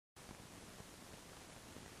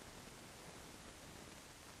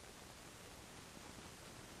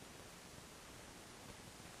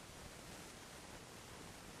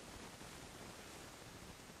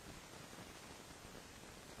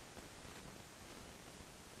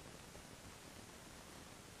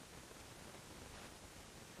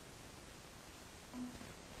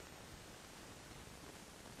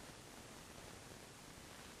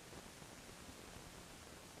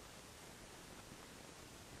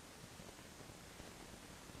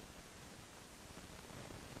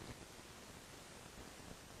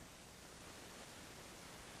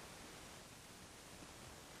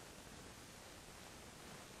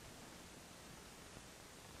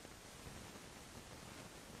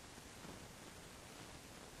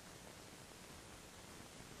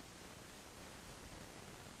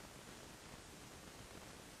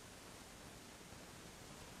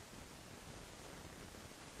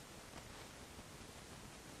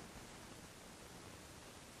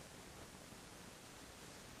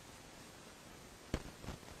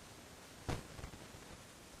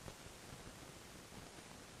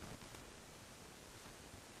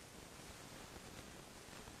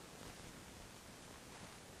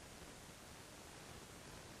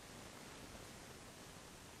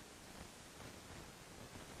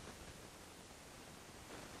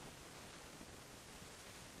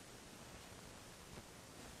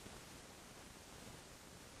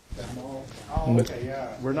Oh, okay, yeah.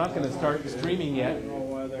 We're not going to start streaming yet. I don't know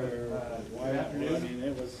whether, Good afternoon. I mean,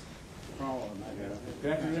 it was crawling, I guess.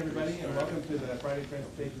 Good afternoon, everybody, and welcome to the Friday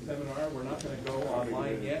Transportation Seminar. We're not going to go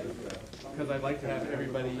online yet because I'd like to have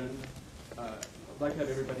everybody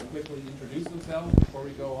quickly introduce themselves before we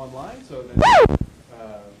go online, so that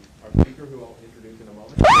our speaker, who I'll introduce in a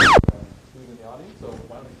moment, who's in the audience. So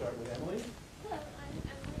why don't we start with Emily? Hello, I'm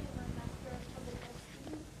Emily. I'm a Master of Public Health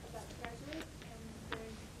student, about to graduate, and very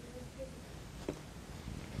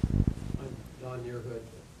I'm Don Yearhood,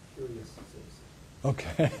 curious citizen.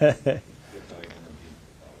 Okay.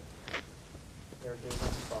 Eric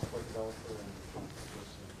Davis, software developer and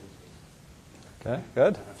Okay,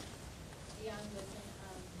 good. Beyond Wisdom,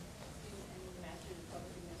 student and Master of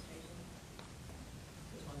Public Administration.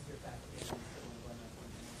 Just want to hear faculty.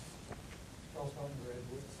 Charles Hall,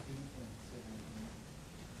 graduate student and civil engineer.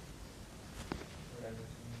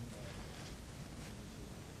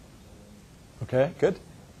 Okay, good.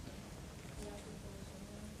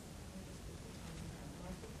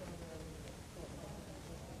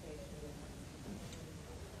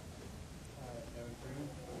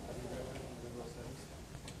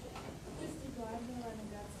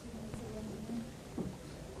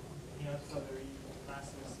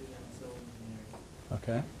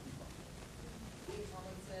 Okay.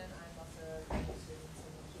 Tomlinson, I'm also a graduate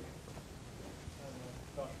student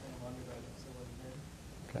in civil engineering.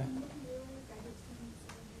 Okay.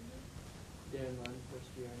 Dan Lund, first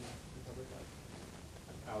year in public health.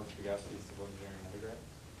 Alex Pagasti, civil engineering undergrad.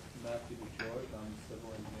 Matthew DeKoning, I'm civil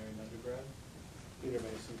engineering undergrad. Peter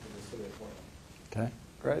Mason from the city of Portland. Okay,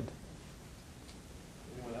 great.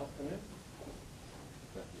 Anyone else come in?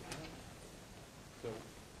 So,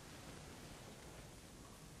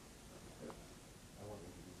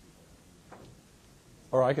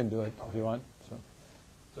 Or I can do it if you want. So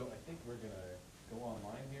I think we're going to go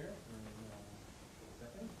online here in a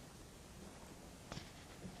second.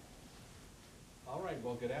 All right,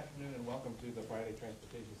 well, good afternoon and welcome to the Friday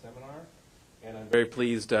Transportation Seminar. And I'm very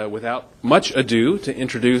pleased, without much ado, to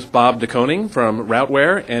introduce Bob DeKoning from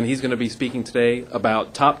Routeware, and he's going to be speaking today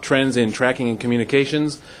about top trends in tracking and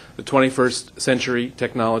communications, the 21st century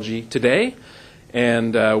technology today.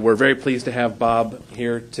 And we're very pleased to have Bob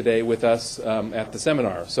here today with us at the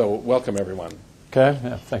seminar. So welcome, everyone. Okay,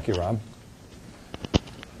 yeah, thank you, Rob.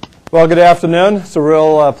 Well, good afternoon. It's a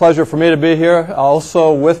real pleasure for me to be here.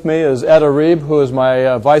 Also with me is Ed Arib, who is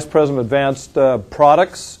my Vice President of Advanced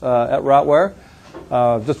Products at Routeware.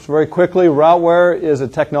 Just very quickly, Routeware is a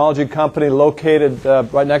technology company located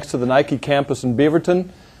right next to the Nike campus in Beaverton,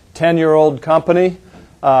 10-year-old company.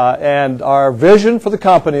 And our vision for the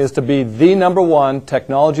company is to be the #1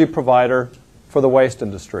 technology provider for the waste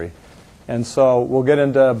industry. And so we'll get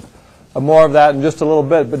into more of that in just a little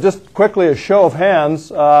bit. But just quickly, a show of hands.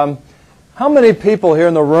 How many people here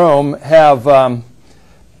in the room have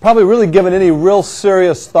probably really given any real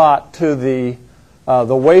serious thought to the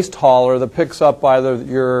waste hauler that picks up either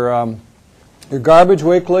your garbage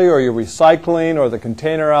weekly or your recycling or the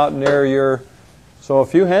container out near your... So a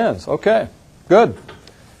few hands. Okay, good.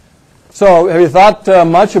 So have you thought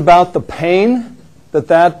much about the pain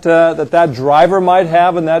that driver might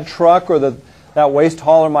have in that truck, or that waste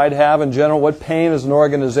hauler might have in general? What pain as an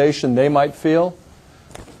organization they might feel?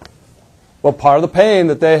 Well, part of the pain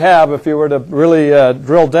that they have, if you were to really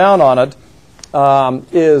drill down on it,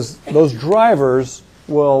 is those drivers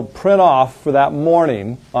will print off for that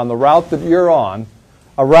morning on the route that you're on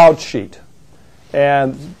a route sheet.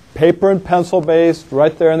 And paper and pencil based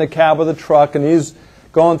right there in the cab of the truck, and he's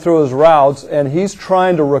going through his routes, and he's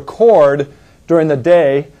trying to record during the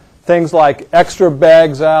day things like extra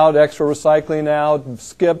bags out, extra recycling out,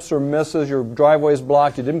 skips or misses, your driveway's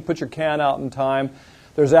blocked, you didn't put your can out in time.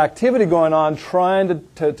 There's activity going on trying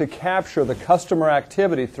to capture the customer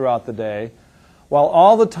activity throughout the day, while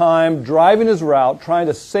all the time driving his route, trying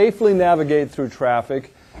to safely navigate through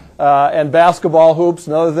traffic and basketball hoops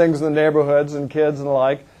and other things in the neighborhoods and kids and the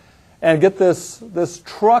like, and get this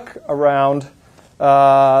truck around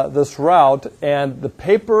this route. And the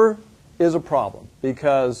paper is a problem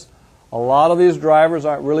because a lot of these drivers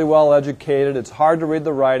aren't really well educated. It's hard to read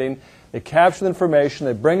the writing. They capture the information,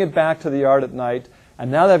 they bring it back to the yard at night,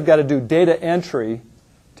 and now they've got to do data entry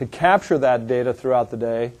to capture that data throughout the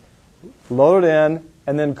day, load it in,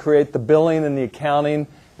 and then create the billing and the accounting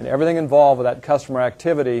and everything involved with that customer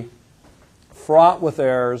activity, fraught with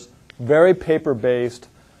errors, very paper-based,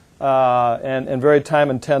 and very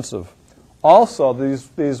time-intensive. Also,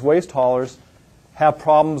 these waste haulers have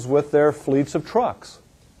problems with their fleets of trucks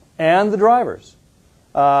and the drivers.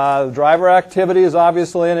 The driver activity is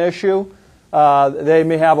obviously an issue. They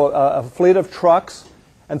may have a fleet of trucks,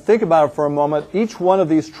 And think about it for a moment. Each one of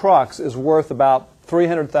these trucks is worth about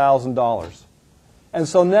 $300,000. And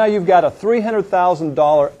so now you've got a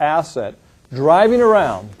 $300,000 asset driving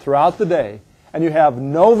around throughout the day, and you have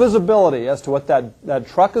no visibility as to what that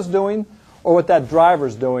truck is doing or what that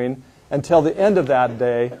driver's doing until the end of that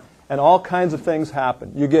day, and all kinds of things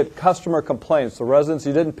happen. You get customer complaints. The residents,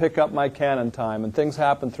 you didn't pick up my can in time, and things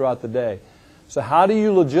happen throughout the day. So how do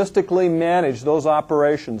you logistically manage those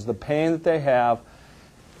operations, the pain that they have,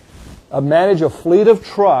 manage a fleet of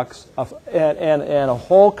trucks and a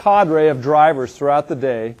whole cadre of drivers throughout the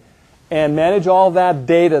day, and manage all that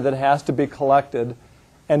data that has to be collected,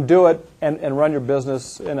 and do it and run your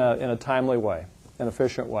business in a timely way, an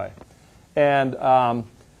efficient way. And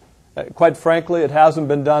quite frankly, it hasn't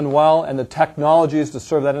been done well, and the technologies to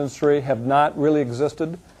serve that industry have not really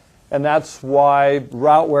existed, and that's why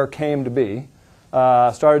Routeware came to be.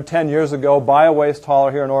 Started 10 years ago by a waste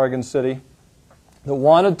hauler here in Oregon City that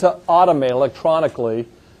wanted to automate electronically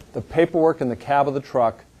the paperwork in the cab of the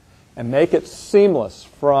truck and make it seamless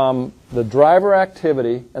from the driver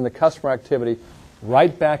activity and the customer activity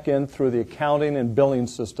right back in through the accounting and billing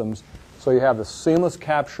systems, so you have the seamless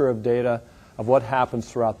capture of data of what happens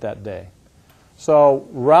throughout that day. So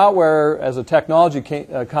Routeware, as a technology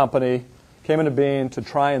company, came into being to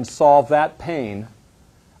try and solve that pain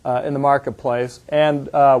in the marketplace. And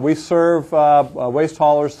we serve waste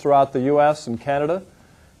haulers throughout the U.S. and Canada.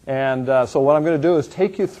 And so what I'm going to do is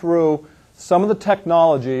take you through some of the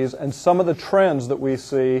technologies and some of the trends that we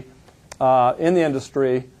see in the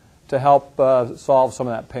industry to help solve some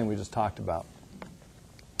of that pain we just talked about.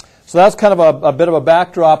 So that's kind of a bit of a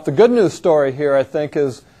backdrop. The good news story here, I think,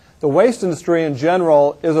 is the waste industry in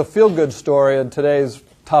general is a feel-good story in today's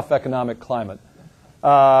tough economic climate.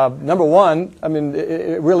 Number one, I mean,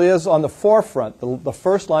 it really is on the forefront, the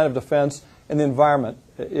first line of defense in the environment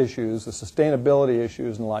issues, the sustainability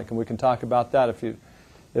issues and the like, and we can talk about that if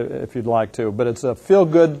you'd like to. But it's a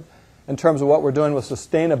feel-good in terms of what we're doing with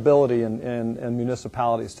sustainability in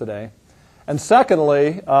municipalities today. And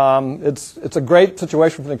secondly, it's a great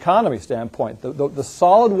situation from an economy standpoint. The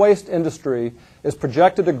solid waste industry is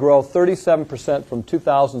projected to grow 37% from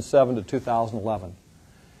 2007 to 2011.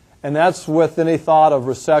 And that's with any thought of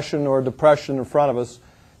recession or depression in front of us.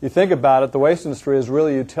 You think about it, the waste industry is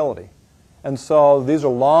really utility. And so these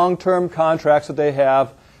are long-term contracts that they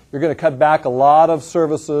have. You're going to cut back a lot of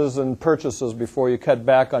services and purchases before you cut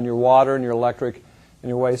back on your water and your electric and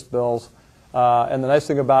your waste bills. And the nice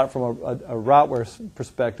thing about it from a Routeware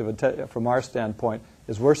perspective, from our standpoint,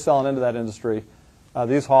 is we're selling into that industry.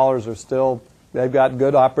 These haulers are still, they've got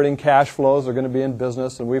good operating cash flows. They're going to be in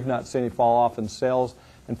business, and we've not seen any fall off in sales.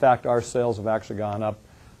 In fact, our sales have actually gone up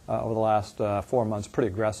over the last 4 months pretty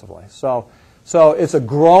aggressively. So it's a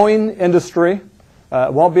growing industry.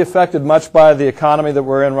 It won't be affected much by the economy that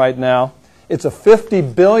we're in right now. It's a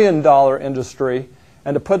 $50 billion industry.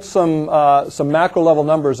 And to put some macro level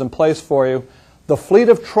numbers in place for you, the fleet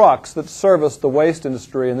of trucks that service the waste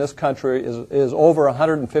industry in this country is over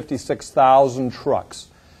 156,000 trucks.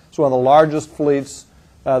 It's one of the largest fleets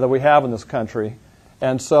that we have in this country.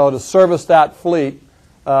 And so to service that fleet,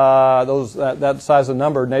 that size of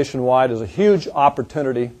number nationwide is a huge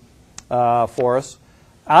opportunity for us.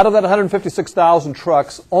 Out of that 156,000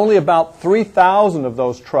 trucks, only about 3,000 of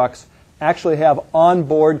those trucks actually have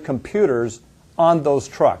onboard computers on those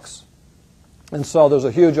trucks. And so there's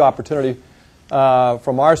a huge opportunity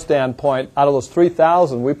from our standpoint. Out of those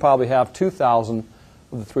 3,000, we probably have 2,000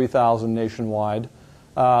 of the 3,000 nationwide.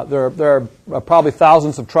 There are probably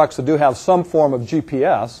thousands of trucks that do have some form of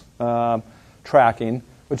GPS tracking,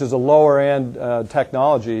 which is a lower-end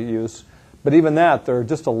technology use. But even that, there are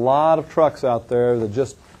just a lot of trucks out there that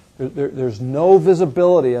just, there's no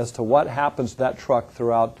visibility as to what happens to that truck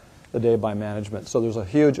throughout the day by management. So there's a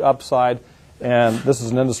huge upside, and this is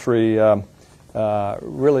an industry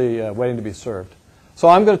really waiting to be served. So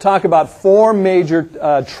I'm going to talk about 4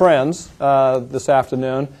 major trends this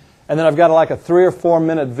afternoon, and then I've got like a 3 or 4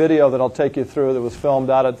 minute video that I'll take you through that was filmed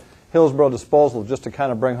out at Hillsborough Disposal, just to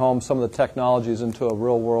kind of bring home some of the technologies into a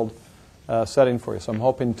real world setting for you. So I'm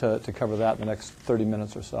hoping to cover that in the next 30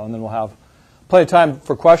 minutes or so, and then we'll have plenty of time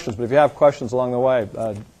for questions. But if you have questions along the way,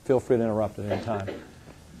 feel free to interrupt at any time.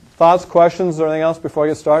 Thoughts, questions, or anything else before I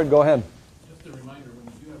get started? Go ahead. Just a reminder, when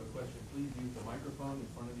you do have a question, please use the microphone in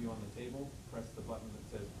front of you on the table. Press the button that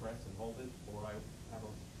says press and hold it, or I have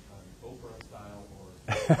an Oprah style or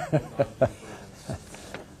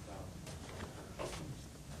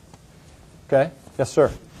Okay. Yes,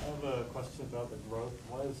 sir. I have a question about the growth.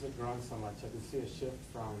 Why is it growing so much? I can see a shift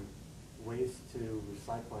from waste to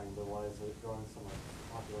recycling, but why is it growing so much?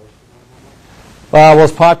 Population growing so much? Well,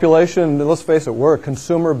 it's population. Let's face it, we're a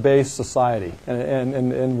consumer-based society,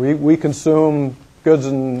 and we consume goods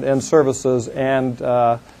and services,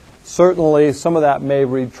 and certainly some of that may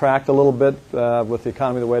retract a little bit with the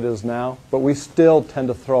economy the way it is now, but we still tend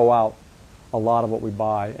to throw out a lot of what we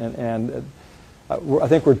buy, and I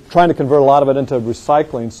think we're trying to convert a lot of it into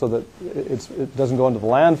recycling so that it doesn't go into the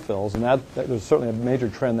landfills, and that there's certainly a major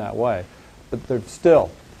trend that way. But they're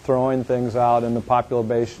still throwing things out, and the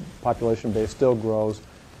population base still grows,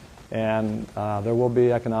 and there will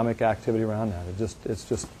be economic activity around that. It's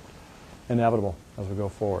just inevitable as we go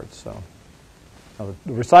forward. So the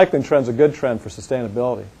recycling trend's a good trend for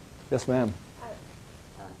sustainability. Yes, ma'am.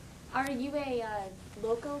 Are you a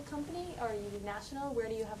local company or are you national? Where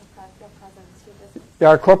do you have a presence for business? Yeah,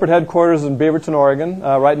 our corporate headquarters is in Beaverton, Oregon,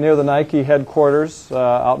 right near the Nike headquarters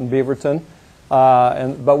out in Beaverton.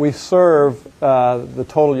 But we serve the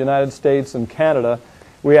total United States and Canada.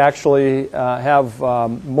 We actually have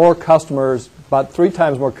more customers, about 3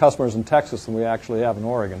 times more customers in Texas than we actually have in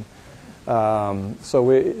Oregon. And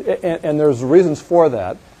there's reasons for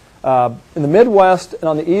that. In the Midwest and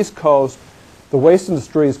on the East Coast, the waste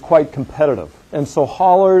industry is quite competitive. And so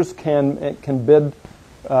haulers can bid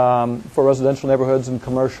for residential neighborhoods and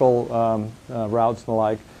commercial routes and the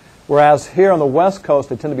like. Whereas here on the West Coast,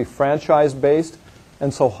 they tend to be franchise-based.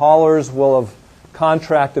 And so haulers will have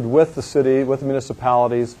contracted with the city, with the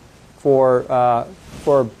municipalities for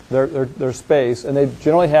their space. And they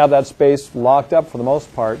generally have that space locked up for the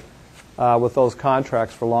most part with those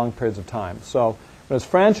contracts for long periods of time. So when it's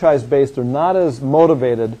franchise-based, they're not as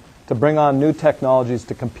motivated to bring on new technologies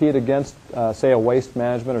to compete against, say, a waste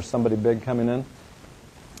management or somebody big coming in.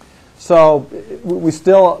 So we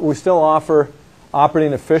still offer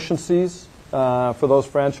operating efficiencies for those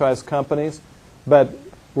franchise companies, but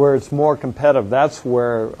where it's more competitive, that's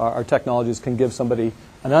where our technologies can give somebody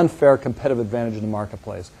an unfair competitive advantage in the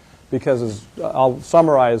marketplace. Because, as I'll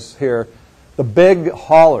summarize here, the big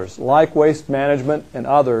haulers, like Waste Management and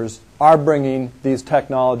others, are bringing these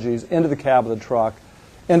technologies into the cab of the truck,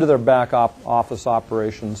 into their back office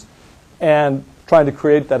operations, and trying to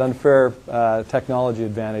create that unfair technology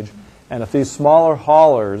advantage. And if these smaller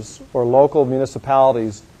haulers or local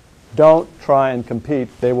municipalities don't try and compete,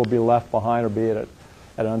 they will be left behind or be at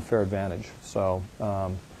an unfair advantage. So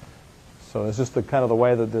it's just the kind of the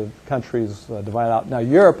way that the countries divide out. Now,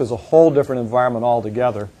 Europe is a whole different environment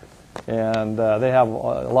altogether, and they have a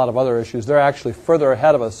lot of other issues. They're actually further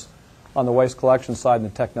ahead of us on the waste collection side and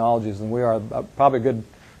the technologies, and we are probably a good,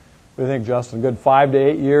 we think, Justin, a good 5 to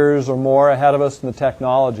 8 years or more ahead of us in the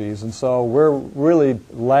technologies. And so we're really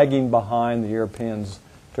lagging behind the Europeans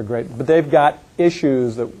to great. But they've got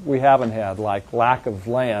issues that we haven't had, like lack of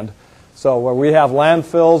land. So where we have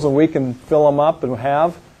landfills and we can fill them up and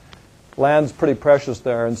have, land's pretty precious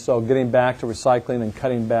there. And so getting back to recycling and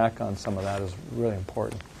cutting back on some of that is really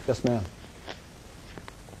important. Yes, ma'am.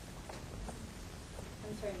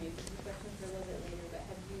 I'm sorry, maybe this question for a little bit later, but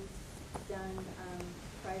have you done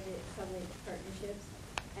private-public partnerships?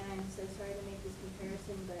 And I'm so sorry to make this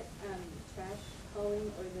comparison, but trash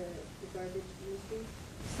hauling or the garbage industry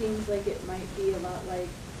seems like it might be a lot like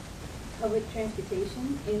public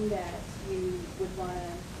transportation in that you would want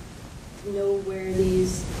to know where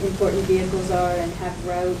these important vehicles are and have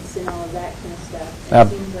routes and all of that kind of stuff. And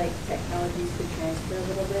it seems like technologies could transfer a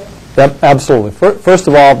little bit. Yep, absolutely. First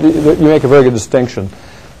of all, you make a very good distinction.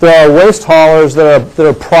 There are waste haulers that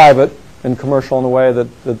are private and commercial in the way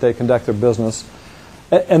that they conduct their business.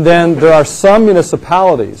 And then there are some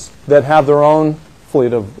municipalities that have their own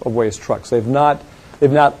fleet of waste trucks. They've not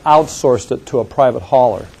outsourced it to a private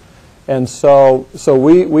hauler. And so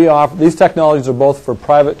we offer, these technologies are both for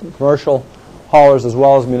private and commercial haulers as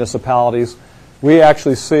well as municipalities. We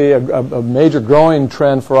actually see a major growing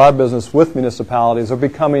trend for our business with municipalities.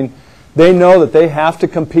 They know that they have to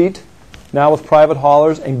compete now with private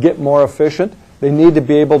haulers and get more efficient. They need to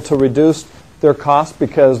be able to reduce their costs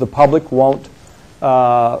because the public won't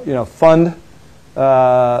fund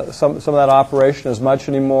some of that operation as much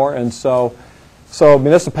anymore. And so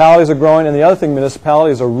municipalities are growing, and the other thing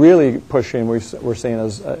municipalities are really pushing, we're seeing,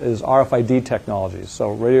 is RFID technologies,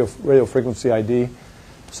 so radio frequency ID.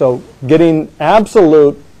 So getting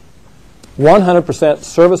absolute 100%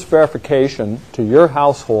 service verification to your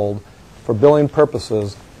household for billing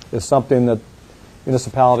purposes is something that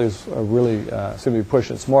municipalities are really seem to be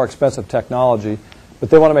pushing. It's more expensive technology, but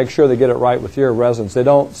they want to make sure they get it right with your residents.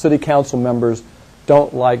 City council members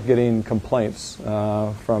don't like getting complaints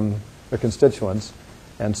from their constituents,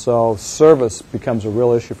 and so service becomes a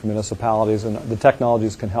real issue for municipalities, and the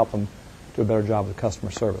technologies can help them do a better job with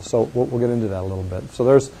customer service. So we'll get into that a little bit. So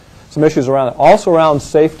there's some issues around it. Also around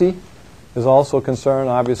safety is also a concern,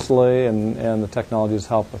 obviously, and the technologies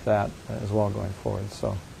help with that as well going forward. So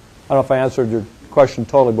I don't know if I answered your question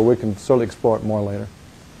totally, but we can certainly explore it more later.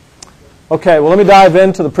 Okay, well, let me dive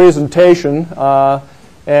into the presentation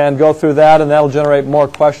and go through that, and that'll generate more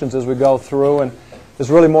questions as we go through. And it's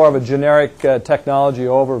really more of a generic technology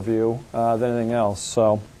overview than anything else.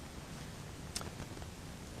 So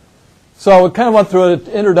we kind of went through an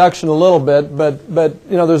introduction a little bit, but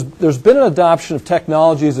you know, there's been an adoption of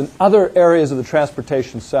technologies in other areas of the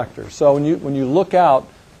transportation sector. So when you look out,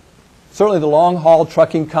 certainly the long-haul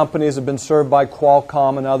trucking companies have been served by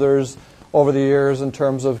Qualcomm and others over the years in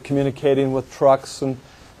terms of communicating with trucks and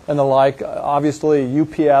the like. Obviously,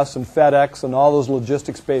 UPS and FedEx and all those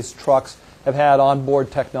logistics-based trucks have had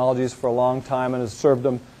onboard technologies for a long time and has served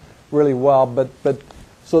them really well.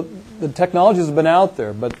 So the technologies have been out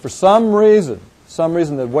there, but for some reason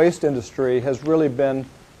the waste industry has really been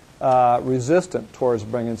resistant towards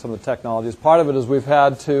bringing some of the technologies. Part of it is we've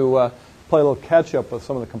had to play a little catch-up with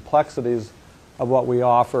some of the complexities of what we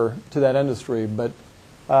offer to that industry. But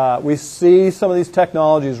we see some of these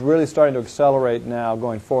technologies really starting to accelerate now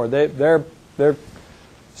going forward. They're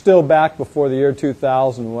still back before the year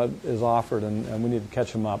 2000 what is offered, and we need to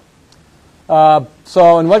catch them up. And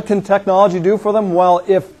what can technology do for them? Well,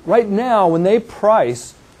 if right now when they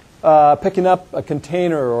price picking up a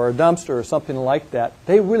container or a dumpster or something like that,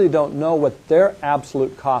 they really don't know what their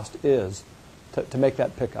absolute cost is to make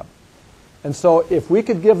that pickup. And so if we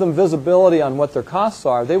could give them visibility on what their costs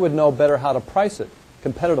are, they would know better how to price it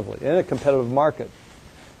competitively in a competitive market.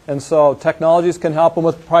 And so technologies can help them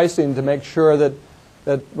with pricing to make sure that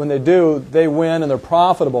when they do, they win and they're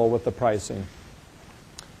profitable with the pricing.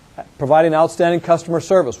 Providing outstanding customer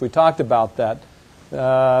service. We talked about that. You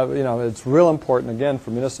know, it's real important, again, for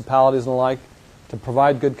municipalities and the like to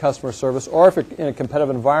provide good customer service, or if you're in a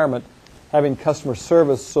competitive environment, having customer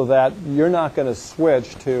service so that you're not going to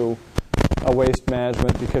switch to a waste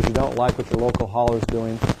management because you don't like what your local hauler is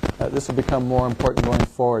doing. This will become more important going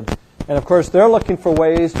forward. And of course, they're looking for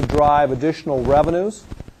ways to drive additional revenues.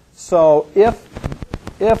 So if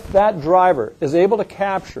that driver is able to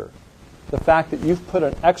capture the fact that you've put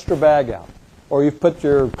an extra bag out, or you've put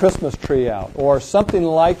your Christmas tree out, or something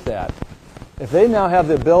like that, if they now have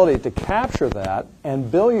the ability to capture that and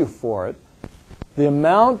bill you for it, the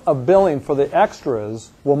amount of billing for the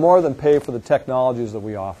extras will more than pay for the technologies that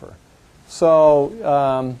we offer.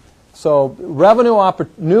 So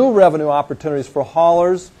new revenue opportunities for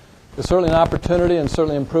haulers is certainly an opportunity, and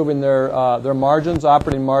certainly improving their margins,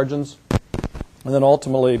 operating margins, and then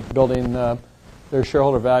ultimately building their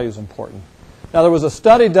shareholder value is important. Now, there was a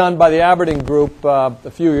study done by the Aberdeen Group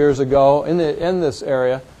a few years ago in this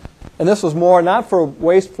area, and this was more not for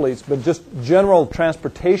waste fleets, but just general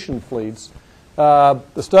transportation fleets.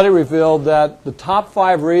 The study revealed that the top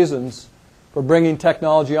 5 reasons for bringing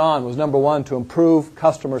technology on was, number 1, to improve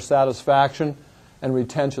customer satisfaction and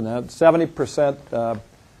retention. That 70%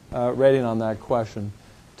 rating on that question.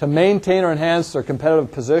 To maintain or enhance their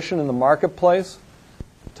competitive position in the marketplace.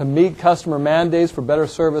 To meet customer mandates for better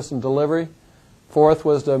service and delivery. 4th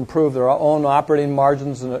was to improve their own operating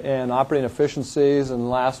margins and operating efficiencies. And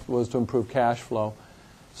last was to improve cash flow.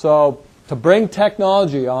 So to bring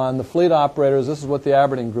technology on the fleet operators, this is what the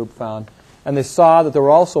Aberdeen Group found. And they saw that there were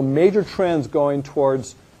also major trends going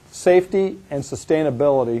towards safety and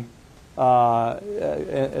sustainability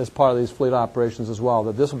as part of these fleet operations as well,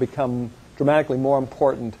 that this will become dramatically more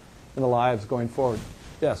important in the lives going forward.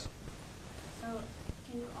 Yes? So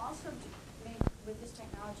can you also make, with this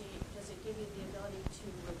technology, does it give you the ability to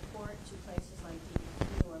report to places like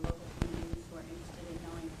DeKoning or local communities who are interested in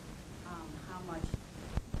knowing how much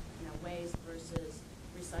waste versus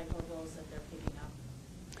recyclables that they're picking up?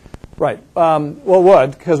 Right. Well, it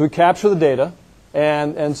would, because we capture the data,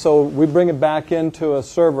 and so we bring it back into a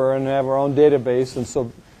server and have our own database, and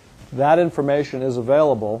so that information is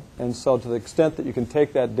available. And so to the extent that you can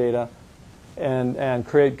take that data and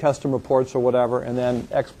create custom reports or whatever, and then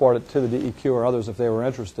export it to the DEQ or others if they were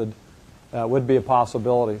interested, would be a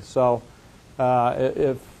possibility. So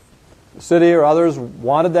if the city or others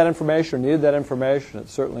wanted that information or needed that information,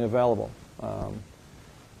 it's certainly available.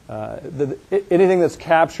 Anything that's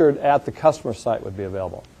captured at the customer site would be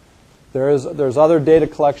available. There's other data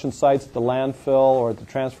collection sites at the landfill or at the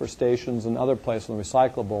transfer stations and other places in the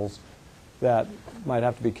recyclables that might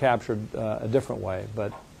have to be captured a different way.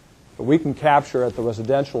 But we can capture at the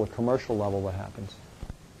residential or commercial level what happens.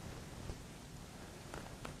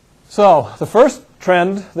 So the first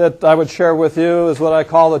trend that I would share with you is what I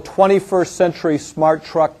call the 21st century smart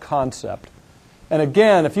truck concept. And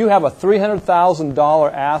again, if you have a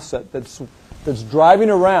 $300,000 asset that's driving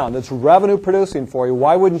around, that's revenue producing for you,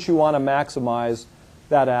 why wouldn't you want to maximize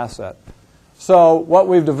that asset? So what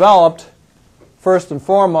we've developed, first and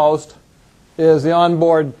foremost, is the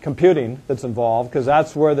onboard computing that's involved, because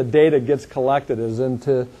that's where the data gets collected, is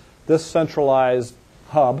into this centralized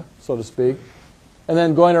hub, so to speak. And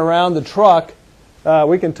then going around the truck,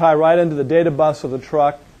 we can tie right into the data bus of the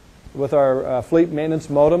truck with our fleet maintenance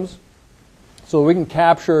modems. So we can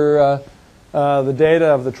capture the data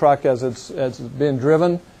of the truck as it's being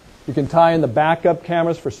driven. You can tie in the backup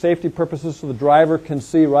cameras for safety purposes so the driver can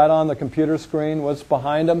see right on the computer screen what's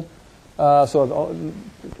behind them. So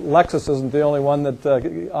Lexus isn't the only one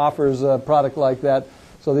that offers a product like that.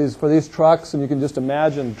 So for these trucks, and you can just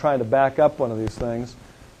imagine trying to back up one of these things,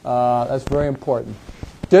 that's very important.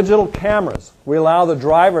 Digital cameras. We allow the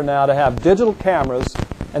driver now to have digital cameras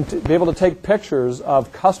and to be able to take pictures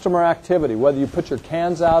of customer activity, whether you put your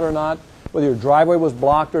cans out or not, whether your driveway was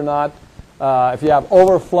blocked or not. If you have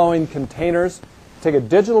overflowing containers, take a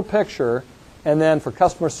digital picture, and then for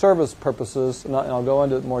customer service purposes, and I'll go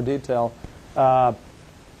into more detail,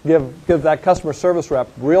 give that customer service rep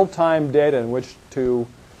real-time data in which to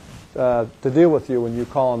deal with you when you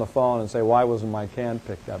call on the phone and say, why wasn't my can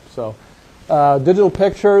picked up? So digital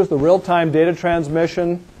pictures, the real-time data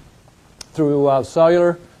transmission through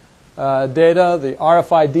cellular data, the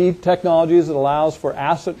RFID technologies that allows for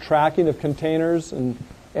asset tracking of containers and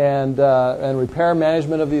repair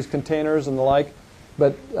management of these containers and the like.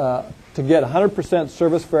 But to get 100%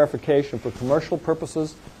 service verification for commercial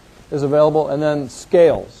purposes is available. And then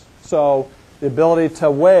scales. So the ability to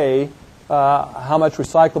weigh how much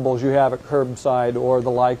recyclables you have at curbside or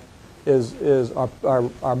the like is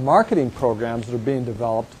our marketing programs that are being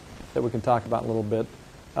developed that we can talk about in a little bit.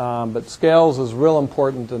 But scales is real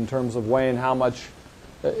important in terms of weighing how much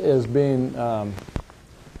is being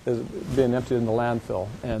emptied in the landfill.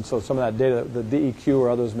 And so some of that data, the DEQ or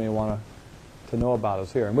others may want to know about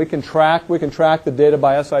is here. And we can track the data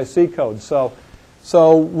by SIC code. So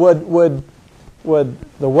would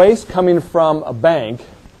the waste coming from a bank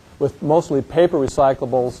with mostly paper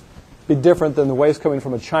recyclables be different than the waste coming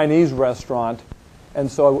from a Chinese restaurant? And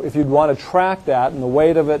so if you'd want to track that and the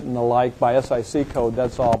weight of it and the like by SIC code,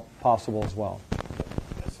 that's all possible as well.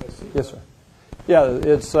 SIC? Yes, sir. Yeah,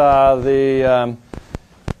 it's the,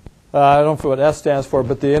 I don't know what S stands for,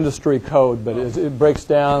 but the industry code. But it breaks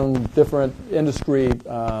down different industry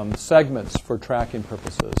segments for tracking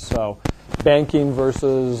purposes. So banking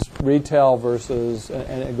versus retail versus,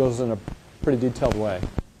 and it goes in a pretty detailed way.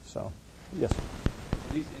 So, yes.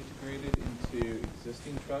 Are these integrated into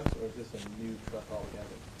existing trucks, or is this a new truck altogether?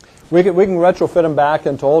 We can retrofit them back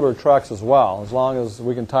into older trucks as well, as long as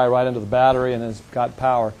we can tie right into the battery and it's got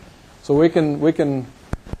power. So we can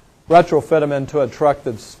retrofit them into a truck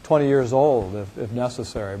that's 20 years old if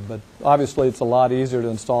necessary. But obviously it's a lot easier to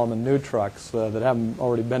install them in new trucks that haven't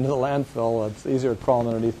already been to the landfill. It's easier to crawl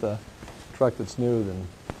underneath the truck that's new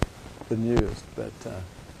than used. But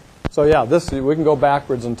so yeah, we can go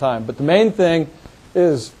backwards in time. But the main thing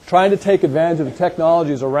is trying to take advantage of the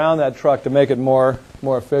technologies around that truck to make it more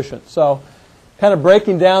efficient. So kind of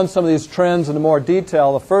breaking down some of these trends into more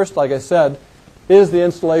detail, the first, like I said, is the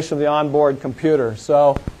installation of the onboard computer.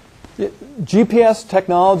 So GPS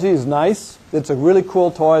technology is nice. It's a really cool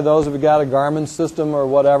toy. Those of you got a Garmin system or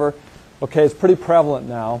whatever, okay, it's pretty prevalent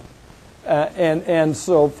now. And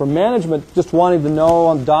so for management, just wanting to know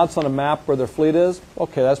on dots on a map where their fleet is,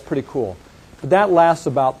 okay, that's pretty cool. But that lasts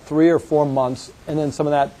about 3 or 4 months, and then some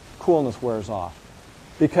of that coolness wears off.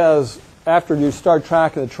 Because after you start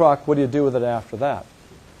tracking the truck, what do you do with it after that?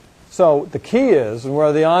 So the key is, and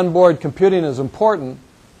where the onboard computing is important,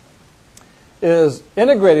 is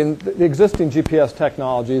integrating the existing GPS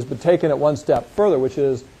technologies, but taking it one step further, which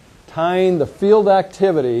is tying the field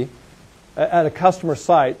activity at a customer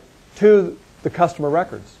site to the customer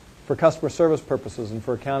records for customer service purposes and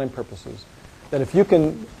for accounting purposes. That if you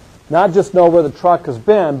can not just know where the truck has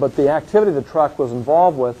been, but the activity the truck was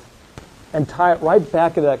involved with, and tie it right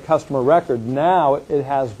back into that customer record, now it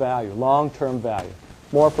has value, long-term value,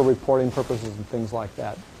 more for reporting purposes and things like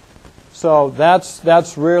that. So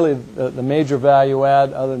that's really the major value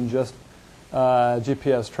add other than just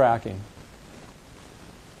GPS tracking.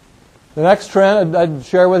 The next trend I'd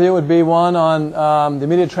share with you would be one on the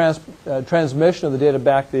immediate transmission of the data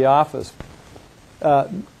back to the office.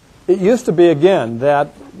 It used to be, again,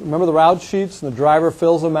 that, remember the route sheets, and the driver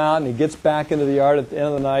fills them out and he gets back into the yard at the end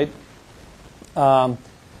of the night.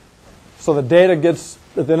 So the data gets,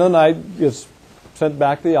 at the end of the night, gets sent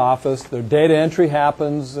back to the office. Their data entry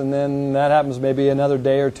happens, and then that happens maybe another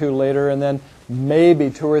day or two later, and then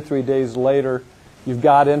maybe 2 or 3 days later, You've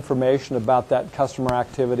got information about that customer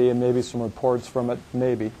activity and maybe some reports from it,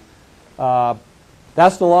 maybe.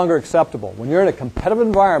 That's no longer acceptable. When you're in a competitive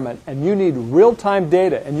environment and you need real-time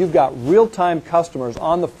data and you've got real-time customers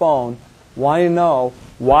on the phone wanting to know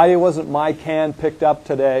why wasn't my can picked up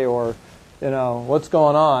today, or what's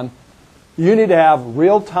going on, you need to have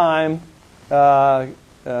real-time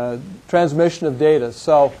transmission of data.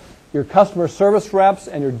 So your customer service reps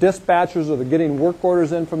and your dispatchers that are getting work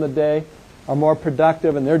orders in from the day are more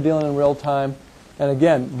productive, and they're dealing in real time. And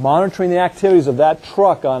again, monitoring the activities of that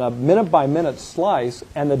truck on a minute-by-minute slice,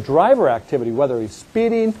 and the driver activity, whether he's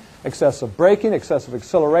speeding, excessive braking, excessive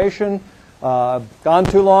acceleration, gone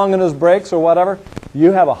too long in his brakes or whatever,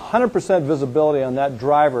 you have 100% visibility on that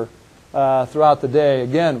driver throughout the day,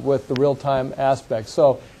 again, with the real-time aspect.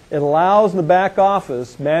 So it allows the back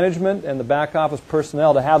office management and the back office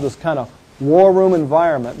personnel to have this kind of war room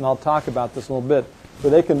environment, and I'll talk about this in a little bit,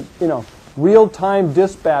 where they can, real-time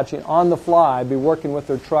dispatching on the fly, be working with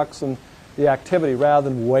their trucks and the activity rather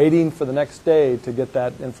than waiting for the next day to get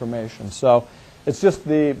that information. So it's just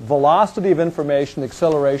the velocity of information, the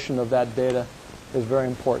acceleration of that data is very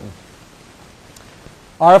important.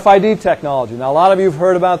 RFID technology. Now, a lot of you have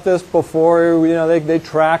heard about this before. They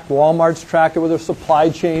track, Walmart's tracked it with their supply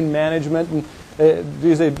chain management, and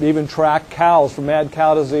they even track cows for mad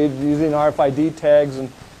cow disease using RFID tags, and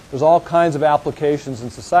there's all kinds of applications in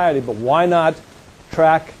society, but why not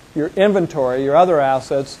track your inventory, your other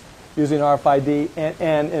assets, using RFID?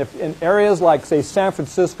 And if in areas like, say, San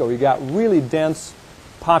Francisco, you got really dense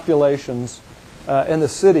populations in the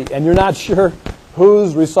city, and you're not sure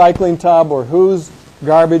whose recycling tub or whose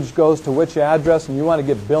garbage goes to which address, and you want to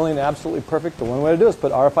get billing absolutely perfect, the one way to do it is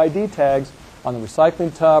put RFID tags on the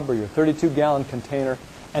recycling tub or your 32-gallon container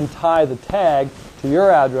and tie the tag to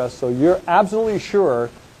your address, so you're absolutely sure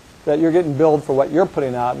that you're getting billed for what you're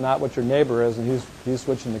putting out, not what your neighbor is, and he's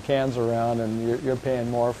switching the cans around and you're paying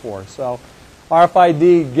more for. So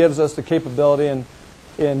RFID gives us the capability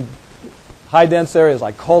in high-dense areas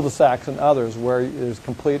like cul-de-sacs and others where there's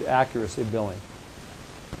complete accuracy billing.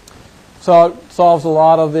 So it solves a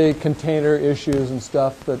lot of the container issues and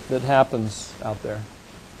stuff that happens out there.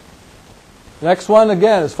 The next one,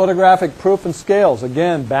 again, is photographic proof and scales.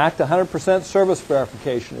 Again, back to 100% service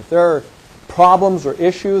verification. If there are problems or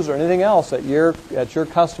issues or anything else at your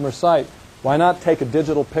customer site, why not take a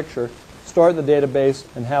digital picture, store it in the database,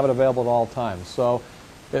 and have it available at all times? So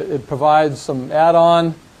it provides some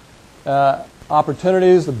add-on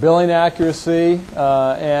opportunities, the billing accuracy,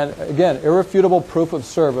 and again, irrefutable proof of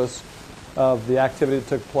service of the activity that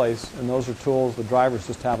took place, and those are tools the drivers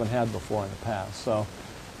just haven't had before in the past. So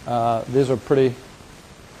these are pretty.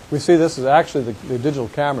 We see this as actually the digital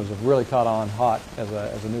cameras have really caught on hot as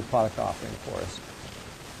a new product offering for us.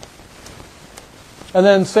 And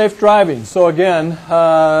then safe driving. So again,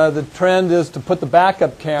 the trend is to put the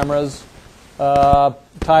backup cameras,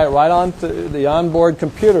 tie it right onto the onboard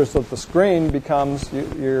computer so that the screen becomes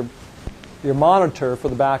your monitor for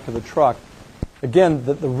the back of the truck. Again,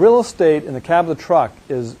 the real estate in the cab of the truck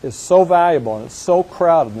is so valuable and it's so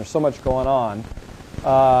crowded and there's so much going on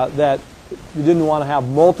that you didn't want to have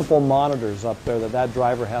multiple monitors up there that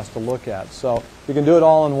driver has to look at. So you can do it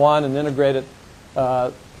all in one and integrate it.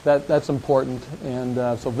 That's important.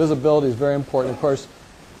 And so visibility is very important. Of course,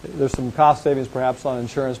 there's some cost savings perhaps on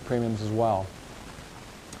insurance premiums as well.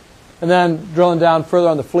 And then drilling down further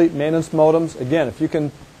on the fleet maintenance modems. Again, if you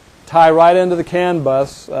can tie right into the CAN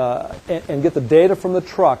bus and get the data from the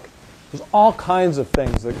truck, there's all kinds of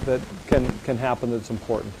things that can happen that's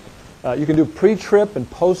important. You can do pre-trip and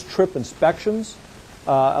post-trip inspections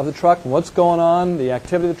of the truck and what's going on, the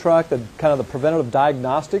activity of the truck, the kind of the preventative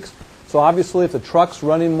diagnostics. So obviously, if the truck's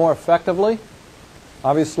running more effectively,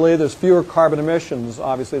 obviously there's fewer carbon emissions.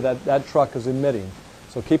 Obviously, that truck is emitting.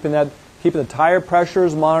 So keeping the tire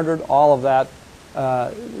pressures monitored, all of that,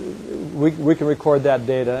 we can record that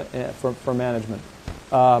data for management.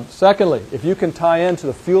 Secondly, if you can tie into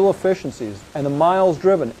the fuel efficiencies and the miles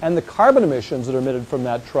driven and the carbon emissions that are emitted from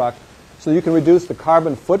that truck, so you can reduce the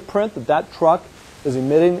carbon footprint that truck is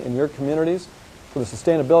emitting in your communities, from a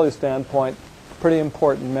sustainability standpoint, pretty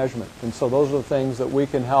important measurement. And so those are the things that we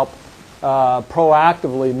can help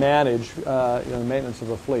proactively manage the maintenance of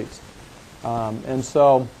the fleets. And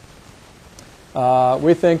so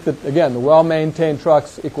we think that, again, the well-maintained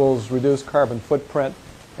trucks equals reduced carbon footprint,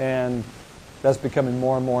 and that's becoming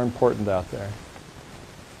more and more important out there.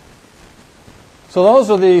 So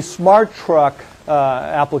those are the smart truck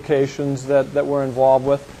applications that we're involved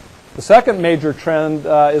with. The second major trend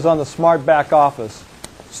is on the smart back office.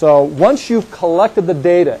 So once you've collected the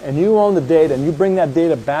data and you own the data and you bring that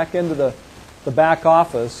data back into the back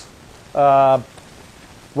office,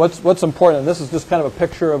 what's important, and this is just kind of a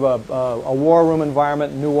picture of a war room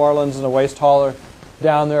environment in New Orleans and a waste hauler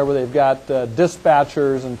down there where they've got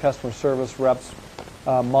dispatchers and customer service reps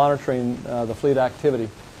monitoring the fleet activity.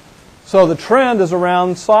 So the trend is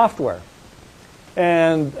around software.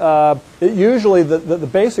 And usually the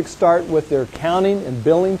basics start with their accounting and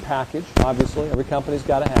billing package. Obviously, every company's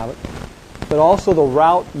got to have it. But also the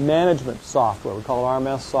route management software. We call it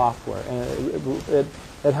RMS software. And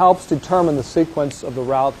it helps determine the sequence of the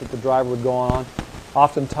route that the driver would go on,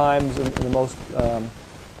 oftentimes in the most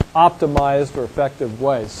optimized or effective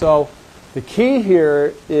way. So the key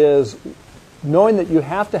here is knowing that you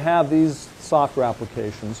have to have these software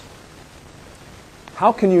applications.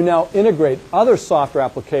 How can you now integrate other software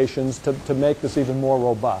applications to make this even more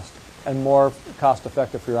robust and more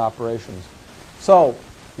cost-effective for your operations? So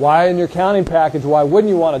why in your accounting package, why wouldn't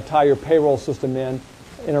you want to tie your payroll system in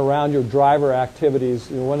and around your driver activities?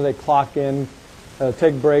 You know, when do they clock in,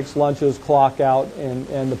 take breaks, lunches, clock out,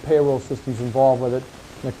 and the payroll system's involved with it,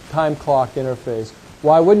 the time clock interface.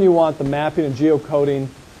 Why wouldn't you want the mapping and geocoding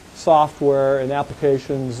software and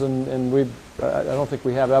applications, and I don't think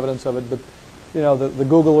we have evidence of it, but you know, the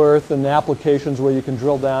Google Earth and the applications where you can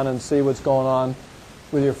drill down and see what's going on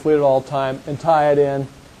with your fleet at all time and tie it in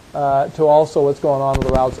to also what's going on with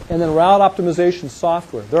the routes. And then route optimization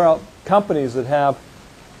software. There are companies that have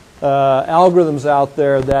algorithms out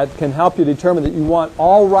there that can help you determine that you want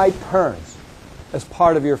all right turns as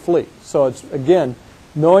part of your fleet. So it's, again,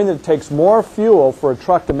 knowing that it takes more fuel for a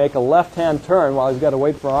truck to make a left-hand turn while he's got to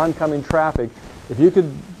wait for oncoming traffic. If you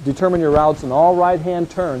could determine your routes in all right-hand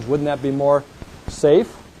turns, wouldn't that be more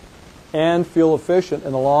safe and fuel efficient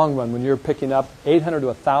in the long run when you're picking up 800 to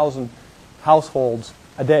 1,000 households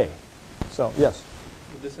a day? So, yes?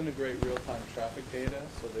 Would this integrate real-time traffic data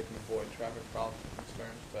so they can avoid traffic problems and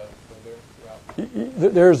concerns to further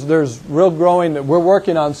route? There's real growing, we're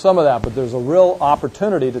working on some of that, but there's a real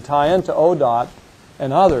opportunity to tie into ODOT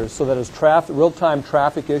and others so that as real-time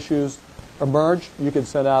traffic issues emerge, you could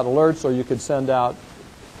send out alerts, or you could send out,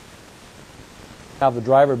 have the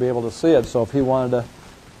driver be able to see it. So if he wanted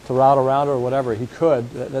to route around or whatever, he could.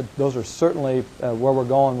 Those are certainly where we're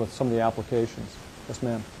going with some of the applications. Yes,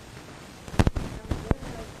 ma'am.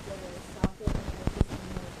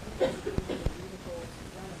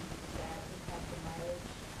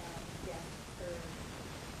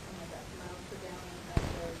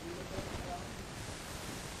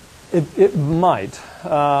 It might.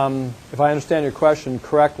 If I understand your question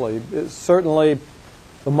correctly, certainly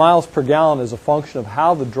the miles per gallon is a function of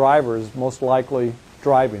how the driver is most likely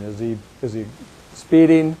driving. Is he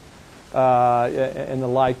speeding and the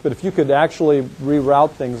like? But if you could actually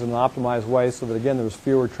reroute things in an optimized way so that, again, there was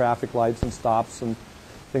fewer traffic lights and stops and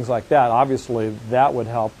things like that, obviously that would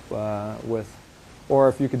help with. Or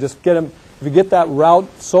if you could just get him, if you get that route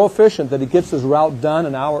so efficient that he gets his route done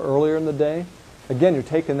an hour earlier in the day, again, you're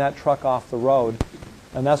taking that truck off the road,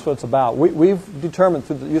 and that's what it's about. We've determined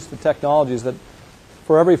through the use of the technologies that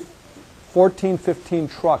for every 14, 15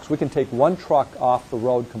 trucks, we can take one truck off the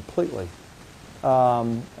road completely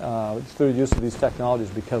through the use of these technologies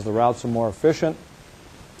because the routes are more efficient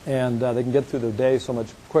and they can get through their day so much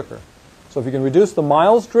quicker. So if you can reduce the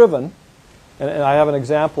miles driven, and I have an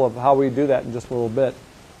example of how we do that in just a little bit,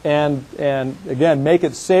 and again, make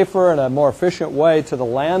it safer and a more efficient way to the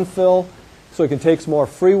landfill, so it can take some more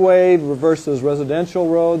freeway versus residential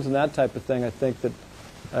roads and that type of thing. I think that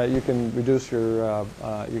you can reduce your,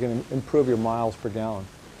 you can improve your miles per gallon.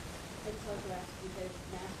 It's also asked because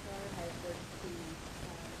NASCAR has worked to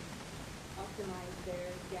optimize their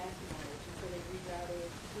gas mileage, and so they rerouted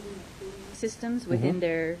heating and cooling systems within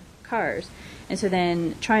their cars. And so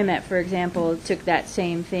then TriMet, for example, took that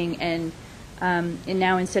same thing and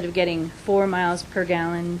now instead of getting 4 miles per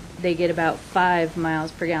gallon, they get about 5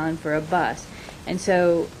 miles per gallon for a bus. And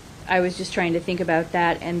so I was just trying to think about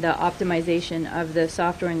that and the optimization of the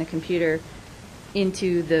software and the computer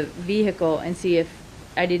into the vehicle and see if,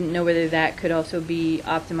 I didn't know whether that could also be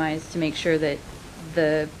optimized to make sure that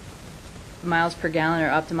the miles per gallon are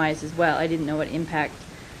optimized as well. I didn't know what impact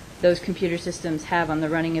those computer systems have on the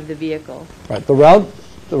running of the vehicle. Right. The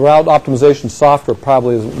route optimization software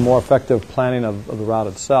probably is more effective planning of the route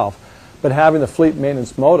itself. But having the fleet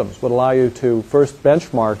maintenance modems would allow you to first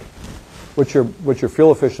benchmark what your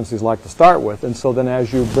fuel efficiency is like to start with. And so then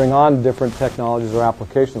as you bring on different technologies or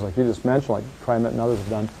applications like you just mentioned, like TriMet and others have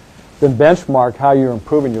done, then benchmark how you're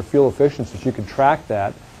improving your fuel efficiency so you can track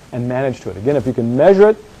that and manage to it. Again, if you can measure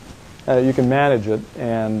it, you can manage it,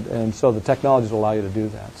 and so the technologies will allow you to do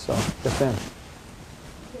that. So, yes, ma'am.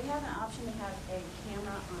 Do we have an option to have a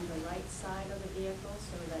camera on the the right side of the vehicle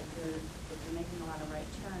so that if you're making a lot of right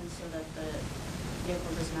turns, so that the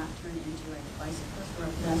vehicle does not turn into a bicyclist or a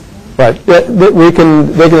pedestrian? Right.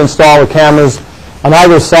 They can install the cameras on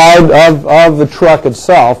either side of the truck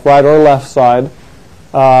itself, right or left side,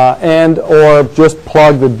 and or just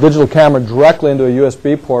plug the digital camera directly into a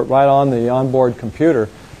USB port right on the onboard computer,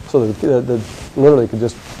 so that literally could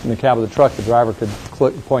just, in the cab of the truck, the driver could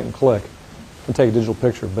point and click and take a digital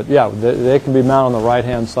picture. But yeah, they can be mounted on the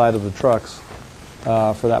right-hand side of the trucks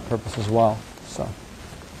for that purpose as well. So,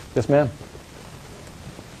 yes, ma'am.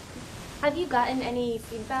 Have you gotten any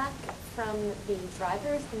feedback from the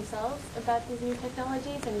drivers themselves about these new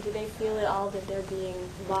technologies, and do they feel at all that they're being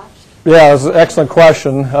watched? Yeah, that's an excellent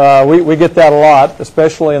question. We get that a lot,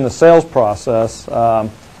 especially in the sales process,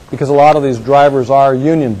 because a lot of these drivers are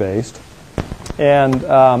union-based. And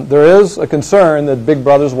there is a concern that Big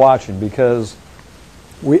Brother's watching, because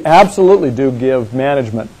we absolutely do give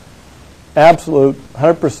management absolute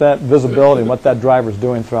 100% visibility in what that driver's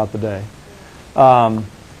doing throughout the day.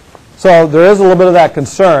 So there is a little bit of that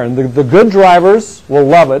concern. The good drivers will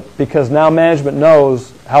love it because now management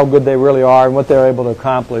knows how good they really are and what they're able to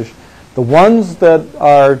accomplish. The ones that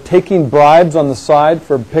are taking bribes on the side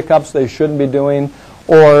for pickups they shouldn't be doing,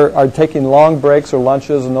 or are taking long breaks or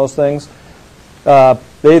lunches and those things,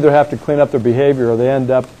 they either have to clean up their behavior or they end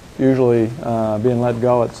up usually being let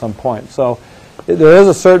go at some point. So there is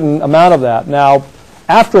a certain amount of that. Now,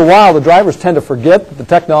 after a while, the drivers tend to forget that the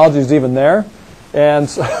technology is even there. And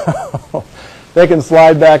so they can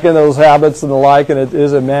slide back into those habits and the like, and it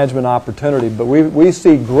is a management opportunity. But we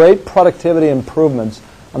see great productivity improvements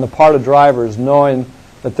on the part of drivers knowing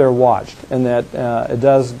that they're watched, and that it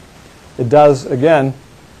does again,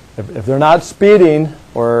 if they're not speeding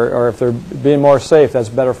or if they're being more safe, that's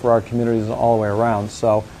better for our communities all the way around.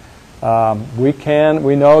 So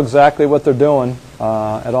we know exactly what they're doing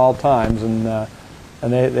at all times, and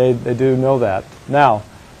they do know that. Now,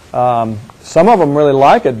 some of them really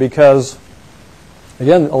like it because,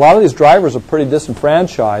 again, a lot of these drivers are pretty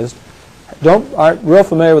disenfranchised, aren't real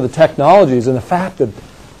familiar with the technologies, and the fact that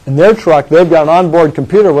in their truck they've got an onboard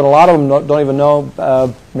computer when a lot of them don't even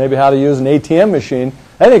know maybe how to use an ATM machine.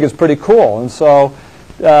 I think it's pretty cool, and so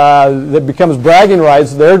it becomes bragging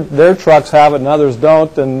rights. Their trucks have it and others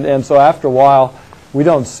don't, and so after a while we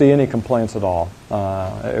don't see any complaints at all.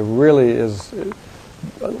 It really is.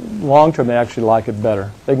 Long term, they actually like it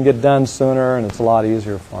better. They can get done sooner, and it's a lot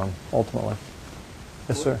easier for them, ultimately.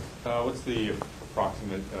 Yes, sir? What's the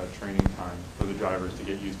approximate training time for the drivers to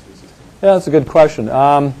get used to the system? Yeah, that's a good question.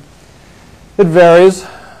 It varies.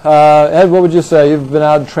 Ed, what would you say? You've been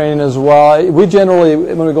out training as well. We generally,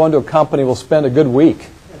 when we go into a company, we'll spend a good week.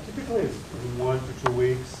 Yeah, typically it's 1 to 2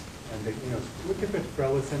 weeks, and we keep it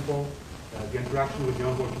fairly simple. The interaction with the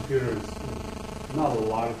onboard computer is not a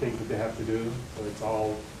lot of things that they have to do, so it's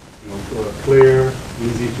all clear,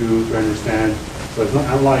 easy to understand. So it's not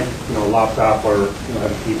unlike a laptop or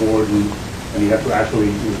have a keyboard and you have to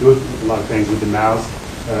actually do a lot of things with the mouse.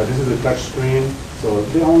 This is a touch screen, so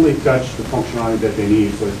they only touch the functionality that they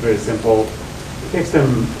need. So it's very simple. It takes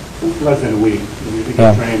them less than a week. They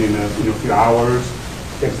get trained in a few hours.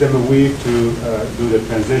 It takes them a week to do the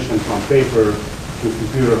transition from paper to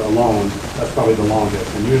computer alone. That's probably the longest.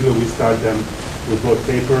 And usually we start them with both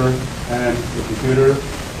paper and the computer,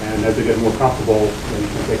 and as they get more comfortable, then you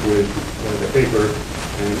can take away the paper,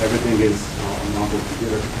 and everything is on the onboard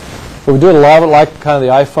computer. So we do a lot of it like kind of the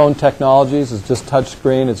iPhone technologies. It's just touch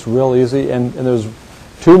screen. It's real easy, and there's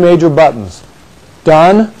 2 major buttons,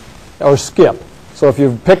 done or skip. So if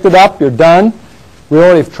you've picked it up, you're done. We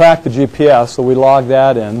already tracked the GPS, so we log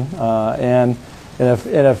that in, and if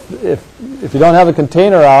you don't have a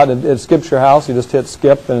container out, it skips your house. You just hit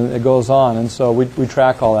skip, and it goes on. And so we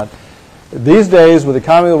track all that. These days, with the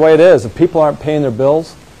economy the way it is, if people aren't paying their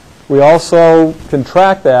bills, we also can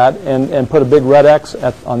track that and put a big red X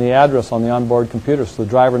on the address on the onboard computer, so the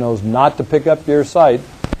driver knows not to pick up your site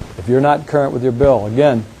if you're not current with your bill.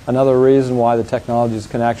 Again, another reason why the technologies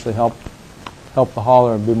can actually help the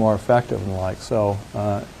hauler and be more effective and the like. So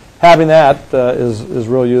having that is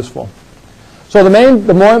real useful. So the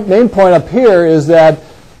main point up here is that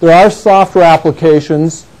there are software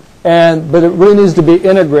applications, but it really needs to be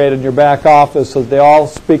integrated in your back office so that they all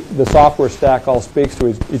speak, the software stack all speaks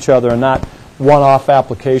to each other, and not one-off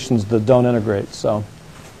applications that don't integrate. So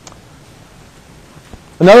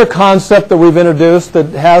another concept that we've introduced that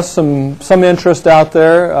has some interest out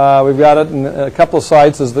there, we've got it in a couple of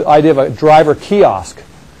sites, is the idea of a driver kiosk.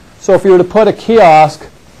 So if you were to put a kiosk,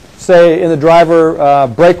 say, in the driver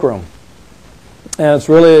break room, and it's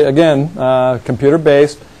really, again,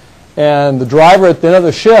 computer-based, and the driver at the end of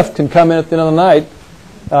the shift can come in at the end of the night,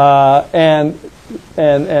 and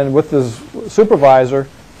with his supervisor,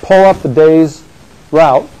 pull up the day's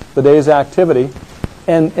route, the day's activity,